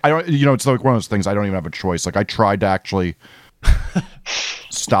I don't, it's like one of those things. I don't even have a choice. Like I tried to actually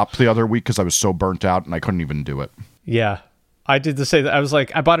stop the other week because I was so burnt out and I couldn't even do it. Yeah, I did the same. I was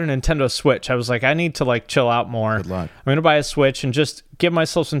like, I bought a Nintendo Switch. I was like, I need to like chill out more. Good luck. I'm gonna buy a Switch and just give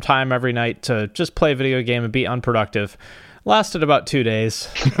myself some time every night to just play a video game and be unproductive. Lasted about 2 days.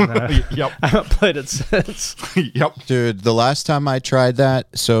 Yep. I haven't played it since. Yep. Dude, the last time I tried that,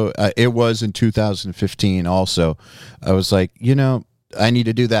 so it was in 2015 also, I was like, I need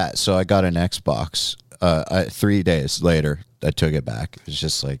to do that. So I got an Xbox. 3 days later, I took it back. It's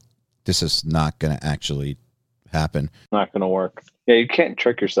just like, this is not going to actually happen. Not going to work. Yeah, you can't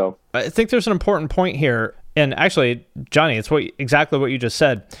trick yourself. I think there's an important point here. And actually, Johnny, it's exactly what you just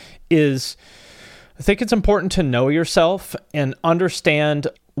said, is I think it's important to know yourself and understand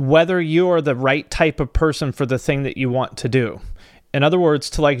whether you are the right type of person for the thing that you want to do. In other words,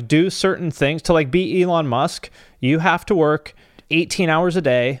 to like do certain things, to like be Elon Musk, you have to work 18 hours a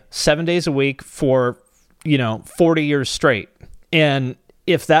day, 7 days a week for, 40 years straight. And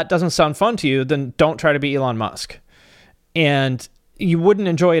if that doesn't sound fun to you, then don't try to be Elon Musk. And you wouldn't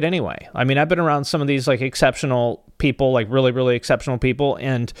enjoy it anyway. I mean, I've been around some of these like exceptional people, like really, really exceptional people.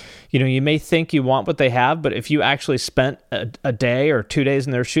 And, you may think you want what they have, but if you actually spent a day or 2 days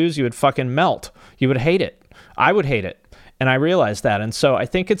in their shoes, you would fucking melt. You would hate it. I would hate it. And I realized that. And so I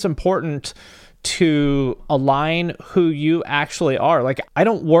think it's important to align who you actually are. Like, I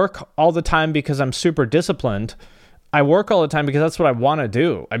don't work all the time because I'm super disciplined. I work all the time because that's what I want to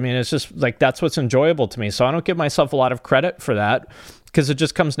do. I mean, it's just like, that's what's enjoyable to me. So I don't give myself a lot of credit for that because it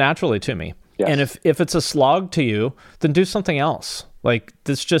just comes naturally to me. Yes. And if it's a slog to you, then do something else. Like,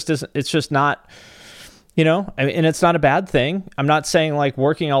 this just isn't, it's just not, and it's not a bad thing. I'm not saying like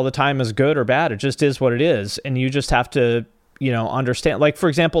working all the time is good or bad. It just is what it is. And you just have to, understand. Like, for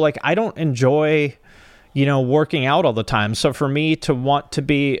example, like I don't enjoy, working out all the time. So for me to want to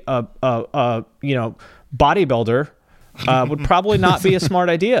be a bodybuilder, would probably not be a smart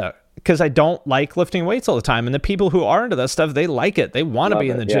idea because I don't like lifting weights all the time. And the people who are into that stuff, they like it. They want to be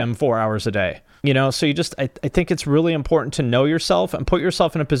in the gym 4 hours a day. So you just, I think it's really important to know yourself and put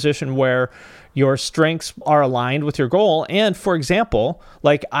yourself in a position where your strengths are aligned with your goal. And for example,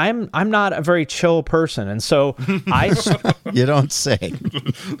 like I'm not a very chill person. And so you don't say.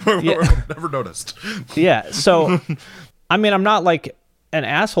 Never noticed. Yeah. So, I mean, I'm not like an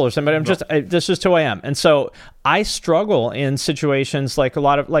asshole or something, but this is just who I am. And so I struggle in situations like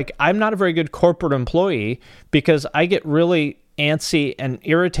I'm not a very good corporate employee because I get really antsy and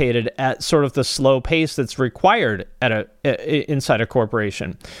irritated at sort of the slow pace that's required inside a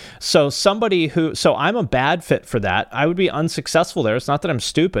corporation. So I'm a bad fit for that. I would be unsuccessful there. It's not that I'm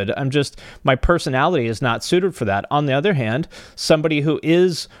stupid. My personality is not suited for that. On the other hand, somebody who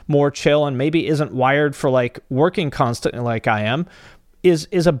is more chill and maybe isn't wired for like working constantly like I am, is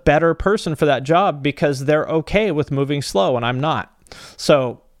a better person for that job because they're okay with moving slow and I'm not.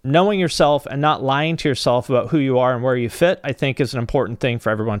 So knowing yourself and not lying to yourself about who you are and where you fit, I think is an important thing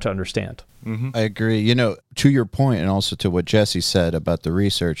for everyone to understand. Mm-hmm. I agree. To your point and also to what Jesse said about the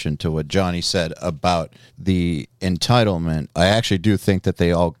research and to what Johnny said about the entitlement, I actually do think that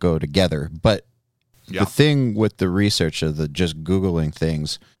they all go together. But the thing with the research of the just Googling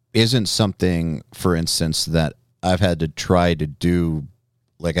things isn't something, for instance, that I've had to try to do.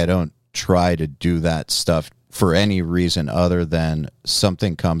 Like, I don't try to do that stuff for any reason other than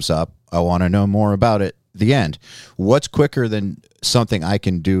something comes up. I want to know more about it. The end. What's quicker than something I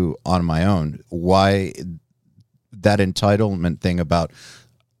can do on my own? Why that entitlement thing about,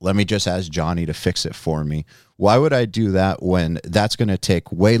 let me just ask Johnny to fix it for me? Why would I do that when that's going to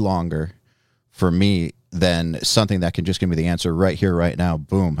take way longer for me than something that can just give me the answer right here, right now?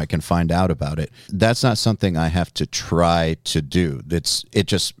 Boom, I can find out about it. That's not something I have to try to do. It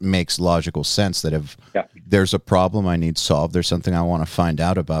just makes logical sense that if there's a problem I need solved, there's something I want to find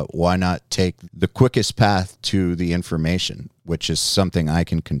out about, why not take the quickest path to the information, which is something I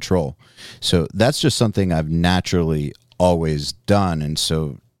can control? So that's just something I've naturally always done. And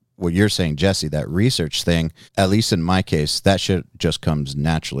so what you're saying, Jesse, that research thing, at least in my case, that shit just comes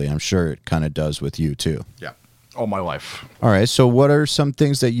naturally. I'm sure it kind of does with you too. Yeah, all my life. All right, so what are some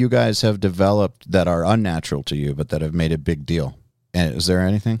things that you guys have developed that are unnatural to you, but that have made a big deal? And is there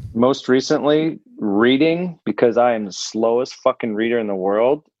anything? Most recently, reading, because I am the slowest fucking reader in the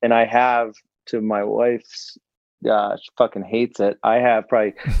world. And I have, to my wife's, she fucking hates it, I have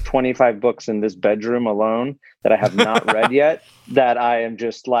probably 25 books in this bedroom alone that I have not read yet, that I am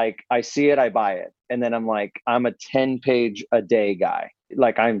just like, I see it, I buy it. And then I'm like, I'm a 10-page a day guy.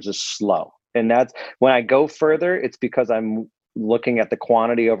 Like, I'm just slow. And that's when I go further, it's because I'm looking at the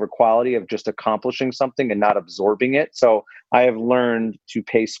quantity over quality of just accomplishing something and not absorbing it. So I have learned to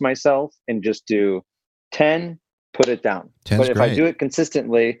pace myself and just do 10, put it down. But if I do it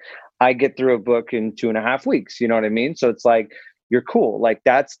consistently, I get through a book in 2.5 weeks. You know what I mean? So it's like, you're cool. Like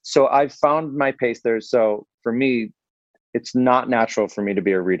that's, so I've found my pace there. So for me, it's not natural for me to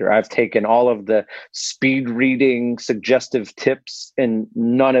be a reader. I've taken all of the speed reading suggestive tips and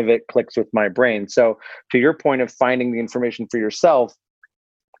none of it clicks with my brain. So to your point of finding the information for yourself,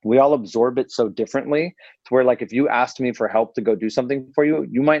 we all absorb it so differently to where, like, if you asked me for help to go do something for you,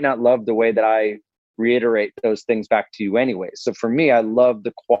 you might not love the way that I reiterate those things back to you anyway. So for me, I love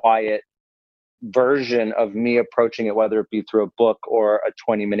the quiet version of me approaching it, whether it be through a book or a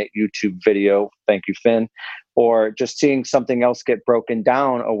 20-minute YouTube video. Thank you, Finn. Or just seeing something else get broken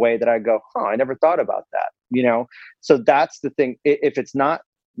down a way that I go, I never thought about that. You know? So that's the thing. If it's not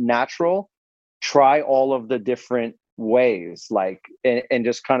natural, try all of the different ways, like, and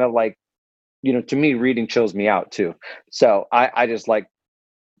just kind of like, you know, to me, reading chills me out too. So I just like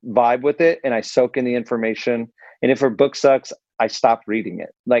vibe with it and I soak in the information. And if a book sucks, I stop reading it.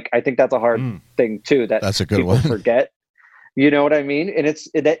 Like, I think that's a hard thing too, that's a good people one. Forget. You know what I mean? And it's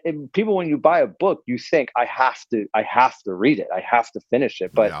that people, when you buy a book, you think I have to read it. I have to finish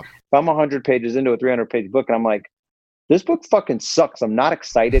it. But if I'm 100 pages into a 300-page book and I'm like, this book fucking sucks, I'm not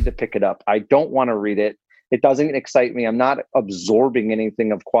excited to pick it up. I don't want to read it. It doesn't excite me. I'm not absorbing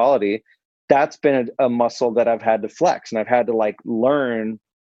anything of quality. That's been a muscle that I've had to flex, and I've had to like learn,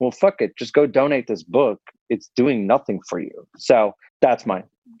 well, fuck it, just go donate this book. It's doing nothing for you. So that's mine.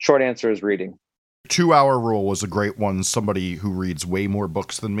 Short answer is reading. 2-hour rule was a great one. Somebody who reads way more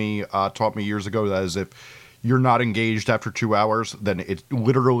books than me taught me years ago. That is, if you're not engaged after 2 hours, then it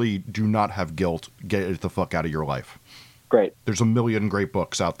literally, do not have guilt. Get it the fuck out of your life. Great. There's a million great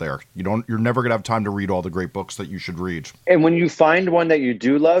books out there. You're never gonna have time to read all the great books that you should read. And when you find one that you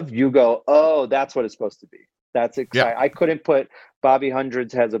do love, you go, oh, that's what it's supposed to be. That's exciting. Yeah. I couldn't put, Bobby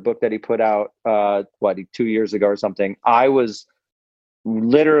Hundreds has a book that he put out 2 years ago or something. I was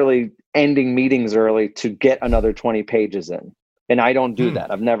literally ending meetings early to get another 20 pages in. And I don't do that.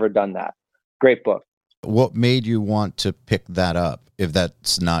 I've never done that. Great book. What made you want to pick that up? If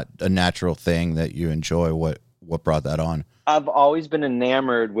that's not a natural thing that you enjoy, what brought that on? I've always been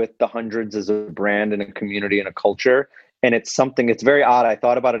enamored with the Hundreds as a brand and a community and a culture. And it's very odd. I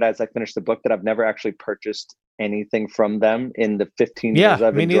thought about it as I finished the book, that I've never actually purchased anything from them in the 15 years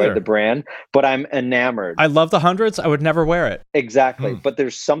I've enjoyed the brand, but I'm enamored. I love the Hundreds. I would never wear it. Exactly. But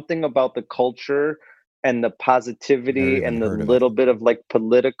there's something about the culture and the positivity and the little bit of like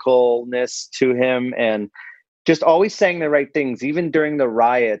politicalness to him, and just always saying the right things. Even during the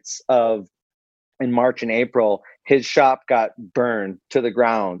riots in March and April, his shop got burned to the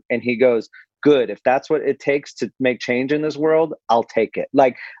ground, and he goes, good, if that's what it takes to make change in this world, I'll take it.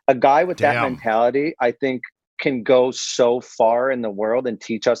 Like, a guy with that mentality, I think, can go so far in the world and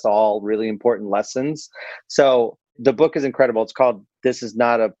teach us all really important lessons. So the book is incredible. It's called This Is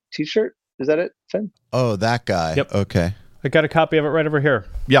Not a T-Shirt. Is that it, Finn? Oh, that guy. Yep. Okay. I got a copy of it right over here.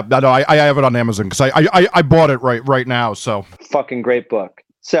 Yeah, no, I have it on Amazon because I bought it right now. So fucking great book.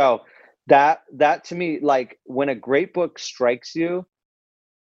 So that to me, like, when a great book strikes you,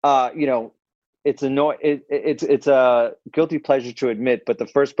 you know, it's a guilty pleasure to admit, but the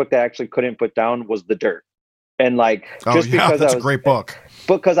first book that I actually couldn't put down was The Dirt. And like, because that's a great book.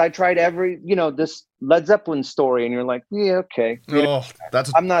 Because I tried this Led Zeppelin story, and you're like, yeah, okay.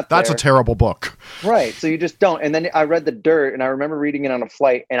 That's a terrible book. Right. So you just don't. And then I read The Dirt, and I remember reading it on a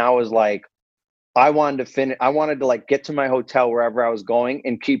flight, and I was like, I wanted to like get to my hotel wherever I was going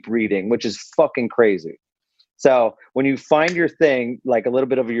and keep reading, which is fucking crazy. So when you find your thing, like a little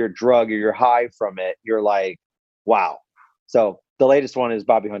bit of your drug or your high from it, you're like, wow. So the latest one is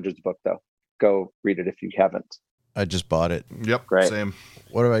Bobby Hundreds' book, though. Go read it if you haven't. I just bought it. Yep. Great. Same.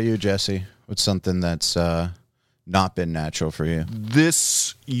 What about you, Jesse? What's something that's not been natural for you?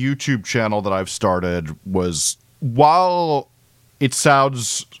 This YouTube channel that I've started was, while it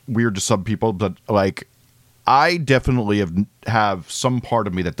sounds weird to some people, but like, I definitely have some part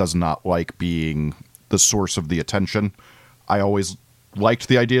of me that does not like being the source of the attention. I always liked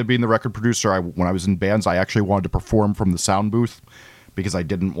the idea of being the record producer. When I was in bands, I actually wanted to perform from the sound booth because I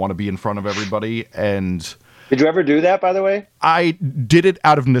didn't want to be in front of everybody. And Did you ever do that, by the way? I did it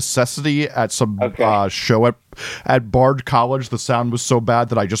out of necessity at some show at Bard College. The sound was so bad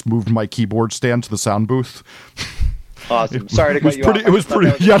that I just moved my keyboard stand to the sound booth. Awesome. Sorry to cut you off. It was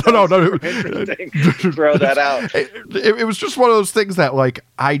pretty. Yeah, no. Interesting. Throw that out. It was just one of those things that, like,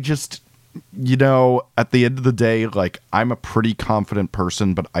 I just, at the end of the day, like, I'm a pretty confident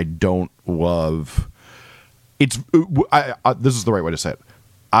person, but I don't love. This is the right way to say it.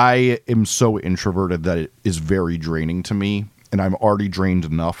 I am so introverted that it is very draining to me, and I'm already drained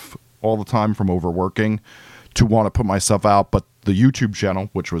enough all the time from overworking to want to put myself out. But the YouTube channel,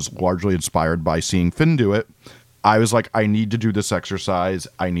 which was largely inspired by seeing Finn do it, I was like, I need to do this exercise.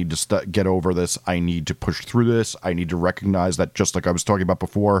 I need to get over this. I need to push through this. I need to recognize that, just like I was talking about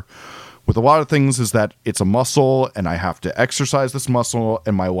before, with a lot of things, is that it's a muscle and I have to exercise this muscle,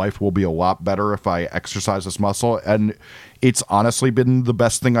 and my life will be a lot better if I exercise this muscle. And it's honestly been the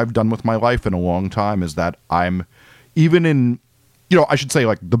best thing I've done with my life in a long time, is that I'm even in, I should say,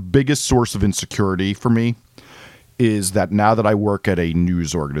 like, the biggest source of insecurity for me is that now that I work at a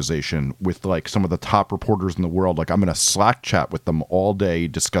news organization with, like, some of the top reporters in the world, like, I'm in a Slack chat with them all day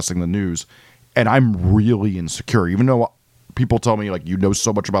discussing the news, and I'm really insecure. Even though people tell me, like,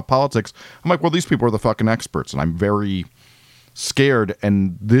 so much about politics, I'm like, well, these people are the fucking experts, and I'm very scared.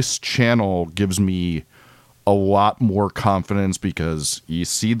 And this channel gives me a lot more confidence because you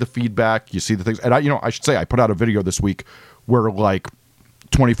see the feedback, you see the things. And I should say, I put out a video this week where, like,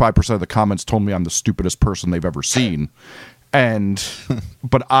 25% of the comments told me I'm the stupidest person they've ever seen.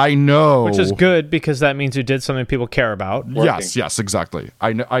 But I know, which is good, because that means you did something people care about. Yes, exactly.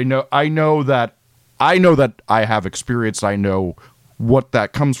 I know that I have experience. I know what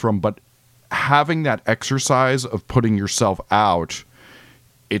that comes from, but having that exercise of putting yourself out,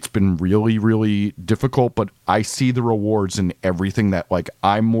 it's been really, really difficult, but I see the rewards in everything. That, like,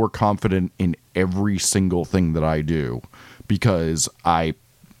 I'm more confident in every single thing that I do because I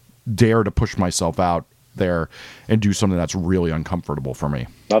dare to push myself out there and do something that's really uncomfortable for me.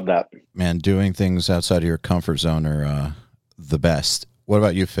 Love that. Man, doing things outside of your comfort zone are the best. What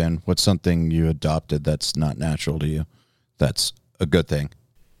about you, Finn? What's something you adopted that's not natural to you that's a good thing?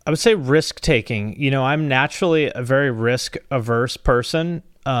 I would say risk-taking. I'm naturally a very risk-averse person,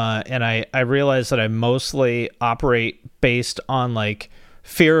 and I realize that I mostly operate based on, like,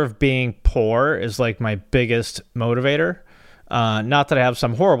 fear of being poor is, like, my biggest motivator. Not that I have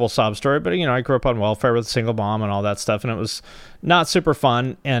some horrible sob story, but, I grew up on welfare with a single mom and all that stuff, and it was not super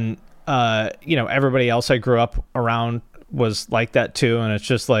fun. And, everybody else I grew up around was like that too, and it's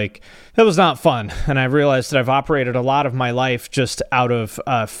just like, it was not fun. And I realized that I've operated a lot of my life just out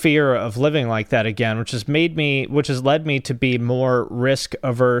of fear of living like that again, which has led me to be more risk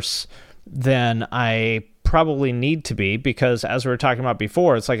averse than I probably need to be, because as we were talking about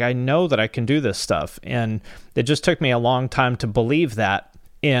before, it's like, I know that I can do this stuff, and it just took me a long time to believe that.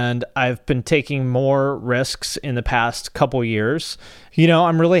 And I've been taking more risks in the past couple years.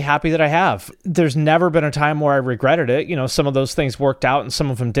 I'm really happy that I have. There's never been a time where I regretted it. Some of those things worked out and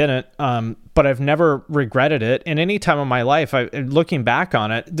some of them didn't. But I've never regretted it. And any time in my life, looking back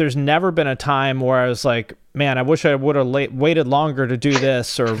on it, there's never been a time where I was like, man, I wish I would have waited longer to do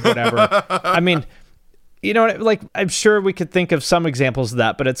this or whatever. I mean, like, I'm sure we could think of some examples of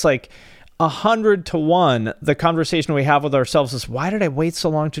that, but it's like 100 to 1, the conversation we have with ourselves is, why did I wait so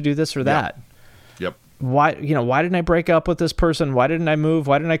long to do this or that? Yep. Why didn't I break up with this person? Why didn't I move?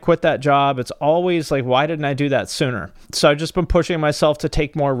 Why didn't I quit that job? It's always like, why didn't I do that sooner? So I've just been pushing myself to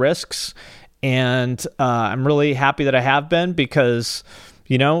take more risks, and I'm really happy that I have been, because,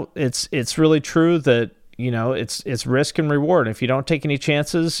 it's really true that, it's risk and reward. If you don't take any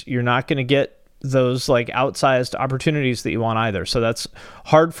chances, you're not going to get those, like, outsized opportunities that you want either. So that's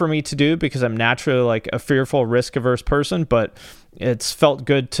hard for me to do because I'm naturally, like, a fearful, risk-averse person, but it's felt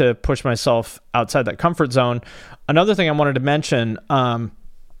good to push myself outside that comfort zone. Another thing I wanted to mention,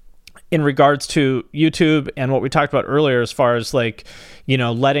 in regards to YouTube and what we talked about earlier, as far as, like,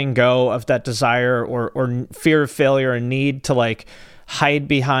 letting go of that desire or fear of failure and need to, like, hide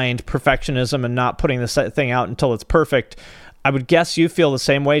behind perfectionism and not putting this thing out until it's perfect. I would guess you feel the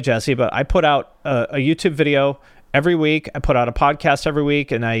same way, Jesse, but I put out a YouTube video every week. I put out a podcast every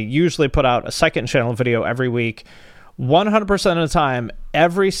week, and I usually put out a second channel video every week. 100% of the time,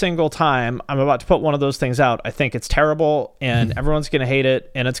 every single time I'm about to put one of those things out, I think it's terrible and everyone's going to hate it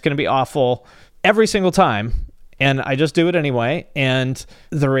and it's going to be awful every single time. And I just do it anyway. And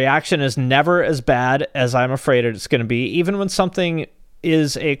the reaction is never as bad as I'm afraid it's going to be. Even when something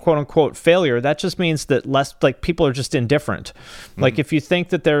is a quote unquote failure, that just means that less, like, people are just indifferent. Like, if you think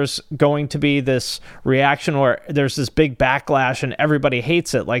that there's going to be this reaction where there's this big backlash and everybody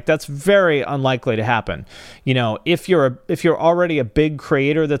hates it, like, that's very unlikely to happen. You know, if you're already a big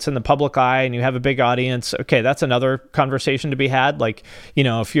creator that's in the public eye and you have a big audience, okay, that's another conversation to be had. Like, you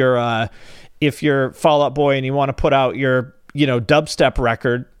know, if you're Fall Out Boy and you want to put out your, you know, dubstep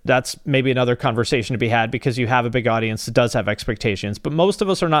record, that's maybe another conversation to be had because you have a big audience that does have expectations. But most of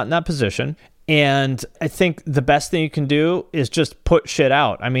us are not in that position. And I think the best thing you can do is just put shit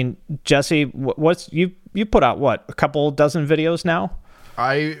out. I mean, Jesse, you put out what, a couple dozen videos now?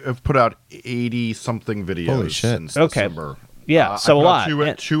 I have put out 80 something videos. Holy shit. Since December. Yeah, so a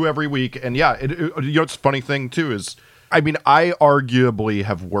lot. Two every week. And yeah, you know, it's a funny thing too is, I mean, I arguably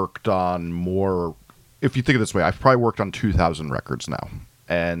have worked on more. If you think of it this way, I've probably worked on 2,000 records now.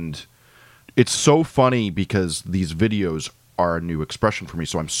 And it's so funny because these videos are a new expression for me.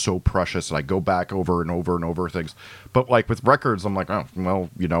 So I'm so precious and I go back over and over and over things. But like with records, I'm like, oh, well,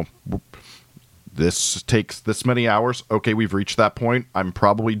 you know, this takes this many hours. Okay, we've reached that point. I'm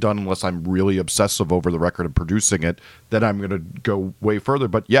probably done unless I'm really obsessive over the record and producing it. Then I'm going to go way further.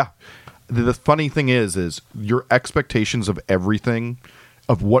 But yeah, the funny thing is your expectations of everything,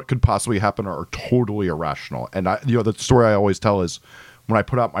 of what could possibly happen, are totally irrational. And the story I always tell is when I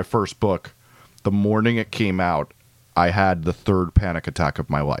put out my first book, the morning it came out, I had the third panic attack of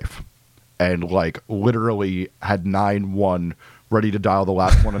my life, and like literally had 911 ready to dial the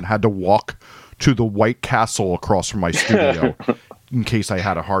last one, and had to walk to the White Castle across from my studio in case I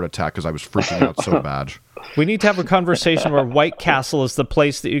had a heart attack because I was freaking out so bad. We need to have a conversation where White Castle is the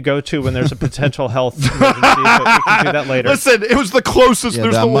place that you go to when there's a potential health emergency, but we can do that later. Listen, it was the closest. Yeah,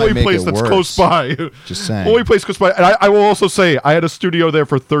 there's the only place that's close by. Just saying. The only place close by. And I will also say, I had a studio there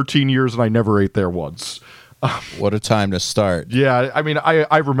for 13 years, and I never ate there once. What a time to start. Yeah, I mean,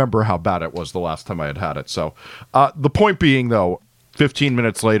 I remember how bad it was the last time I had it. So the point being, though, 15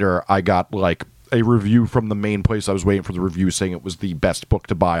 minutes later, I got like a review from the main place I was waiting for the review saying it was the best book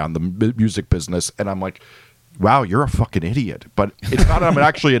to buy on the music business. And I'm like, wow, you're a fucking idiot. But it's not that I'm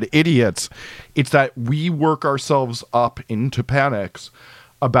actually an idiot. It's that we work ourselves up into panics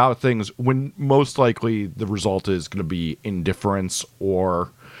about things when most likely the result is going to be indifference,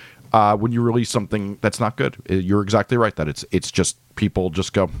 or when you release something that's not good. You're exactly right that it's just people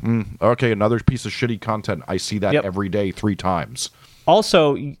just go, okay, another piece of shitty content. I see that every day 3 times.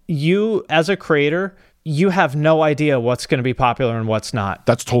 Also, you as a creator, you have no idea what's going to be popular and what's not.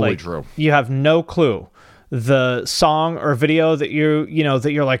 That's totally true. You have no clue. The song or video that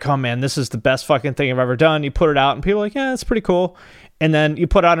you're like, oh man, this is the best fucking thing I've ever done. You put it out and people are like, yeah, it's pretty cool. And then you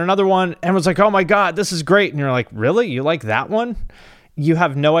put out another one and everyone's like, oh my God, this is great. And you're like, really? You like that one? You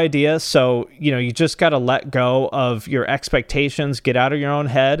have no idea. So, you just got to let go of your expectations, get out of your own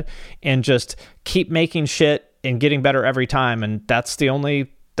head, and just keep making shit and getting better every time. And that's the only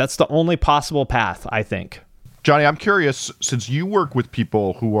possible path, I think. Johnny, I'm curious, since you work with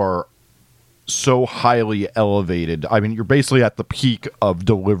people who are so highly elevated, I mean, you're basically at the peak of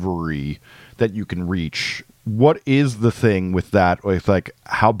delivery that you can reach. What is the thing with that? With like,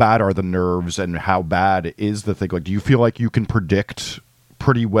 how bad are the nerves and how bad is the thing? Like, do you feel like you can predict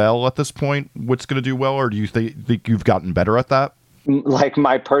pretty well at this point what's going to do well, or do you think you've gotten better at that? Like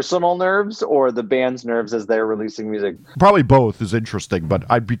my personal nerves or the band's nerves as they're releasing music? Probably both is interesting, but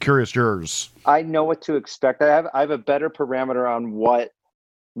I'd be curious yours. I know what to expect. I have a better parameter on what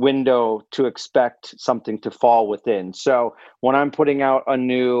window to expect something to fall within. So when I'm putting out a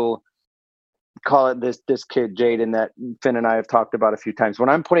new, call it this kid Jaden that Finn and I have talked about a few times, when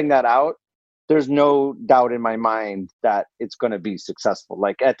I'm putting that out, there's no doubt in my mind that it's going to be successful.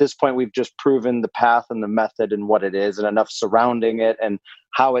 Like at this point, we've just proven the path and the method and what it is, and enough surrounding it and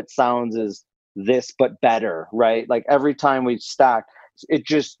how it sounds is this, but better, right? Like every time we stack,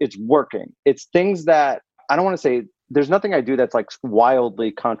 it's working. It's things that I don't want to say there's nothing I do that's like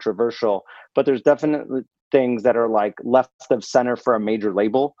wildly controversial, but there's definitely things that are like left of center for a major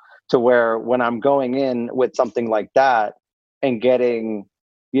label, to where when I'm going in with something like that and getting,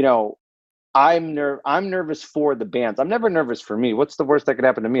 I'm nervous for the bands. I'm never nervous for me. What's the worst that could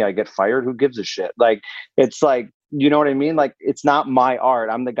happen to me? I get fired. Who gives a shit? Like, it's like, you know what I mean? Like, it's not my art.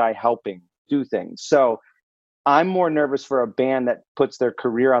 I'm the guy helping do things. So I'm more nervous for a band that puts their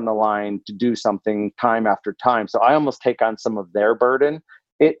career on the line to do something time after time. So I almost take on some of their burden,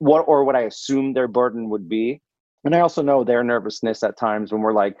 what I assume their burden would be. And I also know their nervousness at times when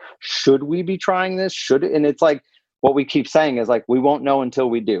we're like, should we be trying this? And it's like, what we keep saying is like, we won't know until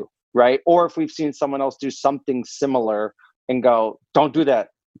we do. Right. Or if we've seen someone else do something similar and go, don't do that.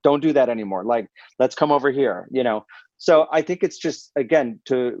 Don't do that anymore. Like, let's come over here, So I think it's just, again,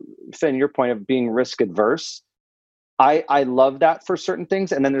 to Finn, your point of being risk adverse. I love that for certain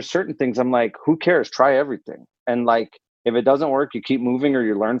things. And then there's certain things I'm like, who cares? Try everything. And like, if it doesn't work, you keep moving or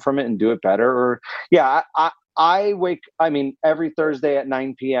you learn from it and do it better. Or every Thursday at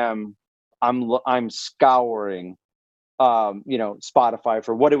 9 p.m. I'm scouring, Spotify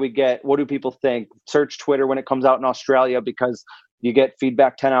for what do we get? What do people think? Search Twitter when it comes out in Australia, because you get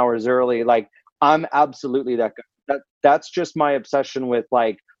feedback 10 hours early. Like, I'm absolutely that guy. That's just my obsession with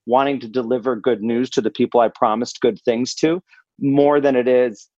like wanting to deliver good news to the people I promised good things to, more than it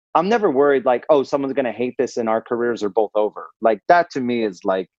is. I'm never worried like, oh, someone's going to hate this and our careers are both over. Like, that to me is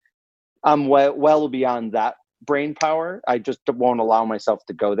like, I'm well beyond that brain power. I just won't allow myself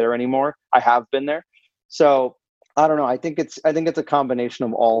to go there anymore. I have been there. So I don't know. I think it's a combination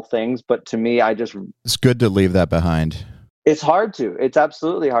of all things, but to me, it's good to leave that behind. It's hard to. It's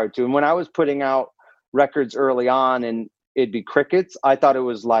absolutely hard to. And when I was putting out records early on and it'd be crickets, I thought it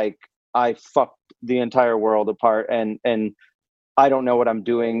was like I fucked the entire world apart and I don't know what I'm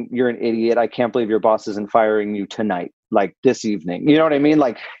doing. You're an idiot. I can't believe your boss isn't firing you tonight, like this evening. You know what I mean?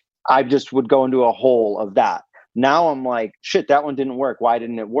 Like, I just would go into a hole of that. Now I'm like, shit, that one didn't work. Why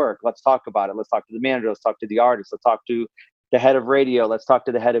didn't it work? Let's talk about it. Let's talk to the manager. Let's talk to the artist. Let's talk to the head of radio. Let's talk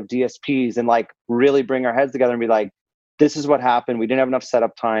to the head of DSPs and like really bring our heads together and be like, this is what happened. We didn't have enough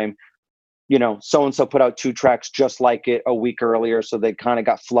setup time. So-and-so put out 2 tracks just like it a week earlier. So they kind of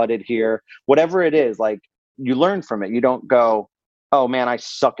got flooded here. Whatever it is, like, you learn from it. You don't go, oh man, I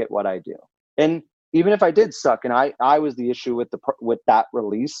suck at what I do. And even if I did suck and I was the issue with that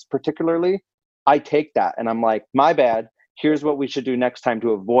release particularly, I take that and I'm like, my bad. Here's what we should do next time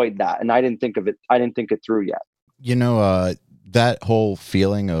to avoid that. And I didn't think of it. I didn't think it through yet. That whole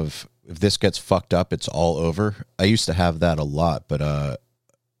feeling of if this gets fucked up, it's all over. I used to have that a lot, but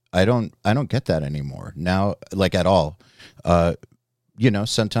I don't get that anymore now, like at all.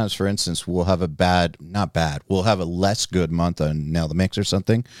 Sometimes, for instance, we'll have we'll have a less good month on Nail the Mix or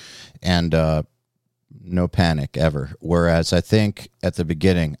something, and no panic ever. Whereas I think at the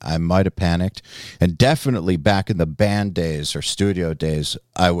beginning I might have panicked, and definitely back in the band days or studio days,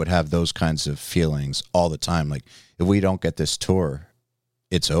 I would have those kinds of feelings all the time. Like, if we don't get this tour,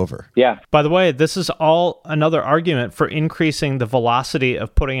 it's over. Yeah. By the way, this is all another argument for increasing the velocity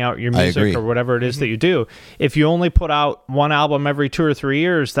of putting out your music or whatever it is that you do. If you only put out one album every 2 or 3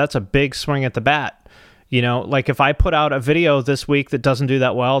 years, that's a big swing at the bat. Like if I put out a video this week that doesn't do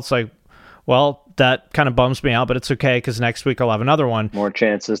that well, it's like, well, that kind of bums me out, but it's okay because next week I'll have another one. More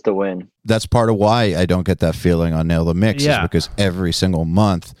chances to win. That's part of why I don't get that feeling on Nail the Mix, is because every single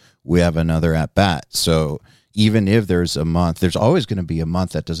month we have another at bat. So even if there's a month, there's always going to be a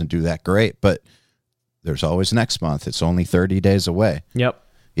month that doesn't do that great, but there's always next month. It's only 30 days away. Yep.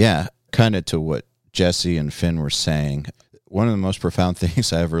 Yeah. Kind of to what Jesse and Finn were saying. One of the most profound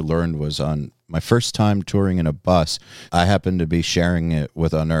things I ever learned was on my first time touring in a bus. I happened to be sharing it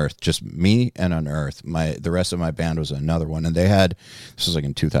with Unearth, just me and Unearth. The rest of my band was another one. And this was like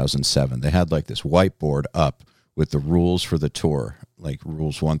in 2007. They had like this whiteboard up with the rules for the tour, like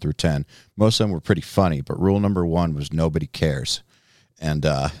rules 1 through 10. Most of them were pretty funny, but rule number 1 was nobody cares. And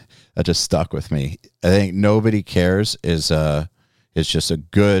that just stuck with me. I think nobody cares is just a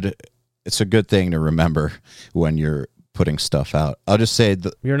good thing to remember when you're putting stuff out. I'll just say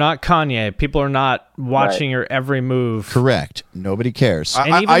you're not Kanye. People are not watching your every move. Correct. Nobody cares.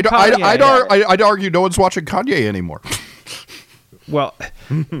 I'd argue no one's watching Kanye anymore. Well,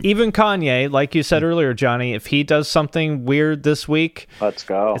 even Kanye, like you said earlier, Johnny, if he does something weird this week, let's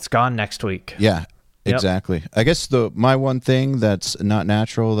go. It's gone next week. Yeah, exactly. Yep. I guess my one thing that's not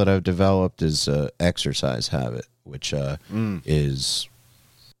natural that I've developed is exercise habit, which is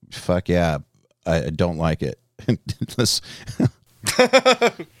fuck yeah. I don't like it. But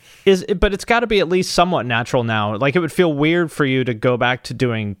it's got to be at least somewhat natural now. Like, it would feel weird for you to go back to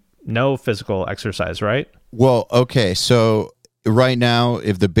doing no physical exercise, right? Well, okay, so right now,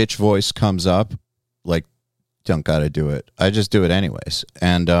 if the bitch voice comes up, like, don't gotta do it. I just do it anyways.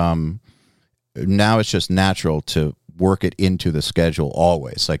 And now it's just natural to work it into the schedule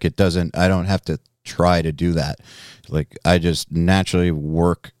always. Like, I don't have to try to do that. Like, I just naturally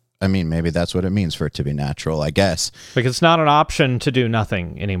work. I mean, maybe that's what it means for it to be natural, I guess. Like, it's not an option to do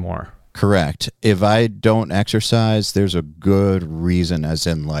nothing anymore. Correct. If I don't exercise, there's a good reason, as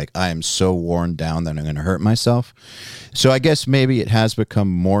in, like, I am so worn down that I'm going to hurt myself. So I guess maybe it has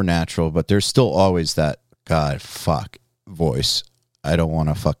become more natural, but there's still always that, God, fuck, voice. I don't want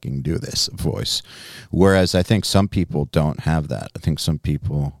to fucking do this voice. Whereas I think some people don't have that. I think some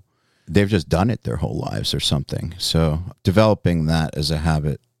people, they've just done it their whole lives or something. So developing that as a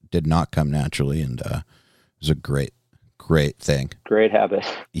habit did not come naturally, and it was a great great thing. Great habit.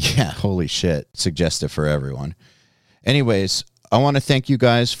 Yeah, holy shit. Suggestive for everyone. Anyways, I want to thank you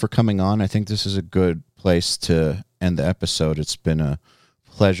guys for coming on. I think this is a good place to end the episode. It's been a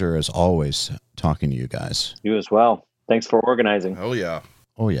pleasure, as always, talking to you guys. You as well. Thanks for organizing. Oh, yeah.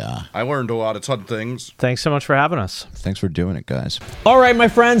 Oh, yeah. I learned a ton of things. Thanks so much for having us. Thanks for doing it, guys. All right, my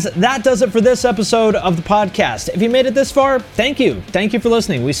friends, that does it for this episode of the podcast. If you made it this far, thank you. Thank you for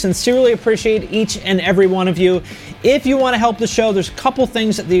listening. We sincerely appreciate each and every one of you. If you want to help the show, there's a couple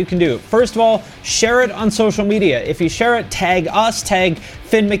things that you can do. First of all, share it on social media. If you share it, tag us, tag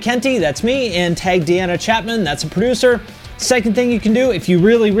Finn McKenty, that's me, and tag Deanna Chapman, that's a producer. Second thing you can do, if you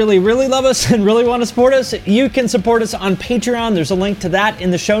really, really, really love us and really want to support us, you can support us on Patreon. There's a link to that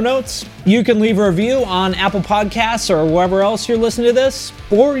in the show notes. You can leave a review on Apple Podcasts or wherever else you're listening to this,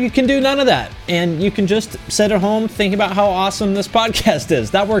 or you can do none of that. And you can just sit at home thinking about how awesome this podcast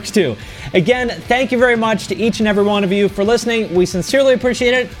is. That works too. Again, thank you very much to each and every one of you for listening. We sincerely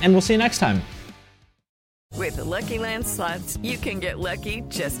appreciate it, and we'll see you next time. With the Lucky Land Slots, you can get lucky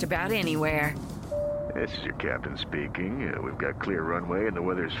just about anywhere. This is your captain speaking. We've got clear runway and the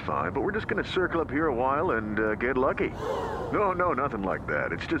weather's fine, but we're just going to circle up here a while and get lucky. No, nothing like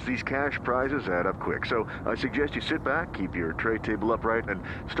that. It's just these cash prizes add up quick. So I suggest you sit back, keep your tray table upright, and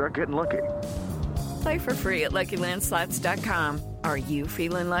start getting lucky. Play for free at LuckyLandSlots.com. Are you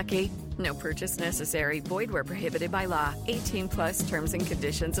feeling lucky? No purchase necessary. Void where prohibited by law. 18+ terms and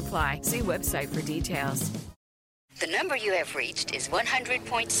conditions apply. See website for details. The number you have reached is 100.7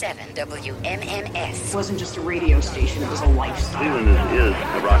 WMMS. It wasn't just a radio station, it was a lifestyle. Cleveland is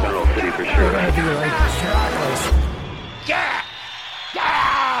a rock and roll city for sure. We're gonna be like Get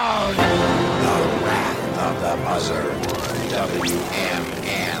down! The Wrath of the Buzzard.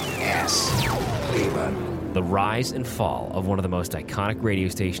 WMMS. Cleveland. The rise and fall of one of the most iconic radio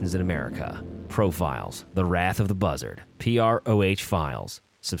stations in America. Profiles. The Wrath of the Buzzard. PROH Files.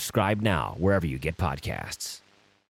 Subscribe now wherever you get podcasts.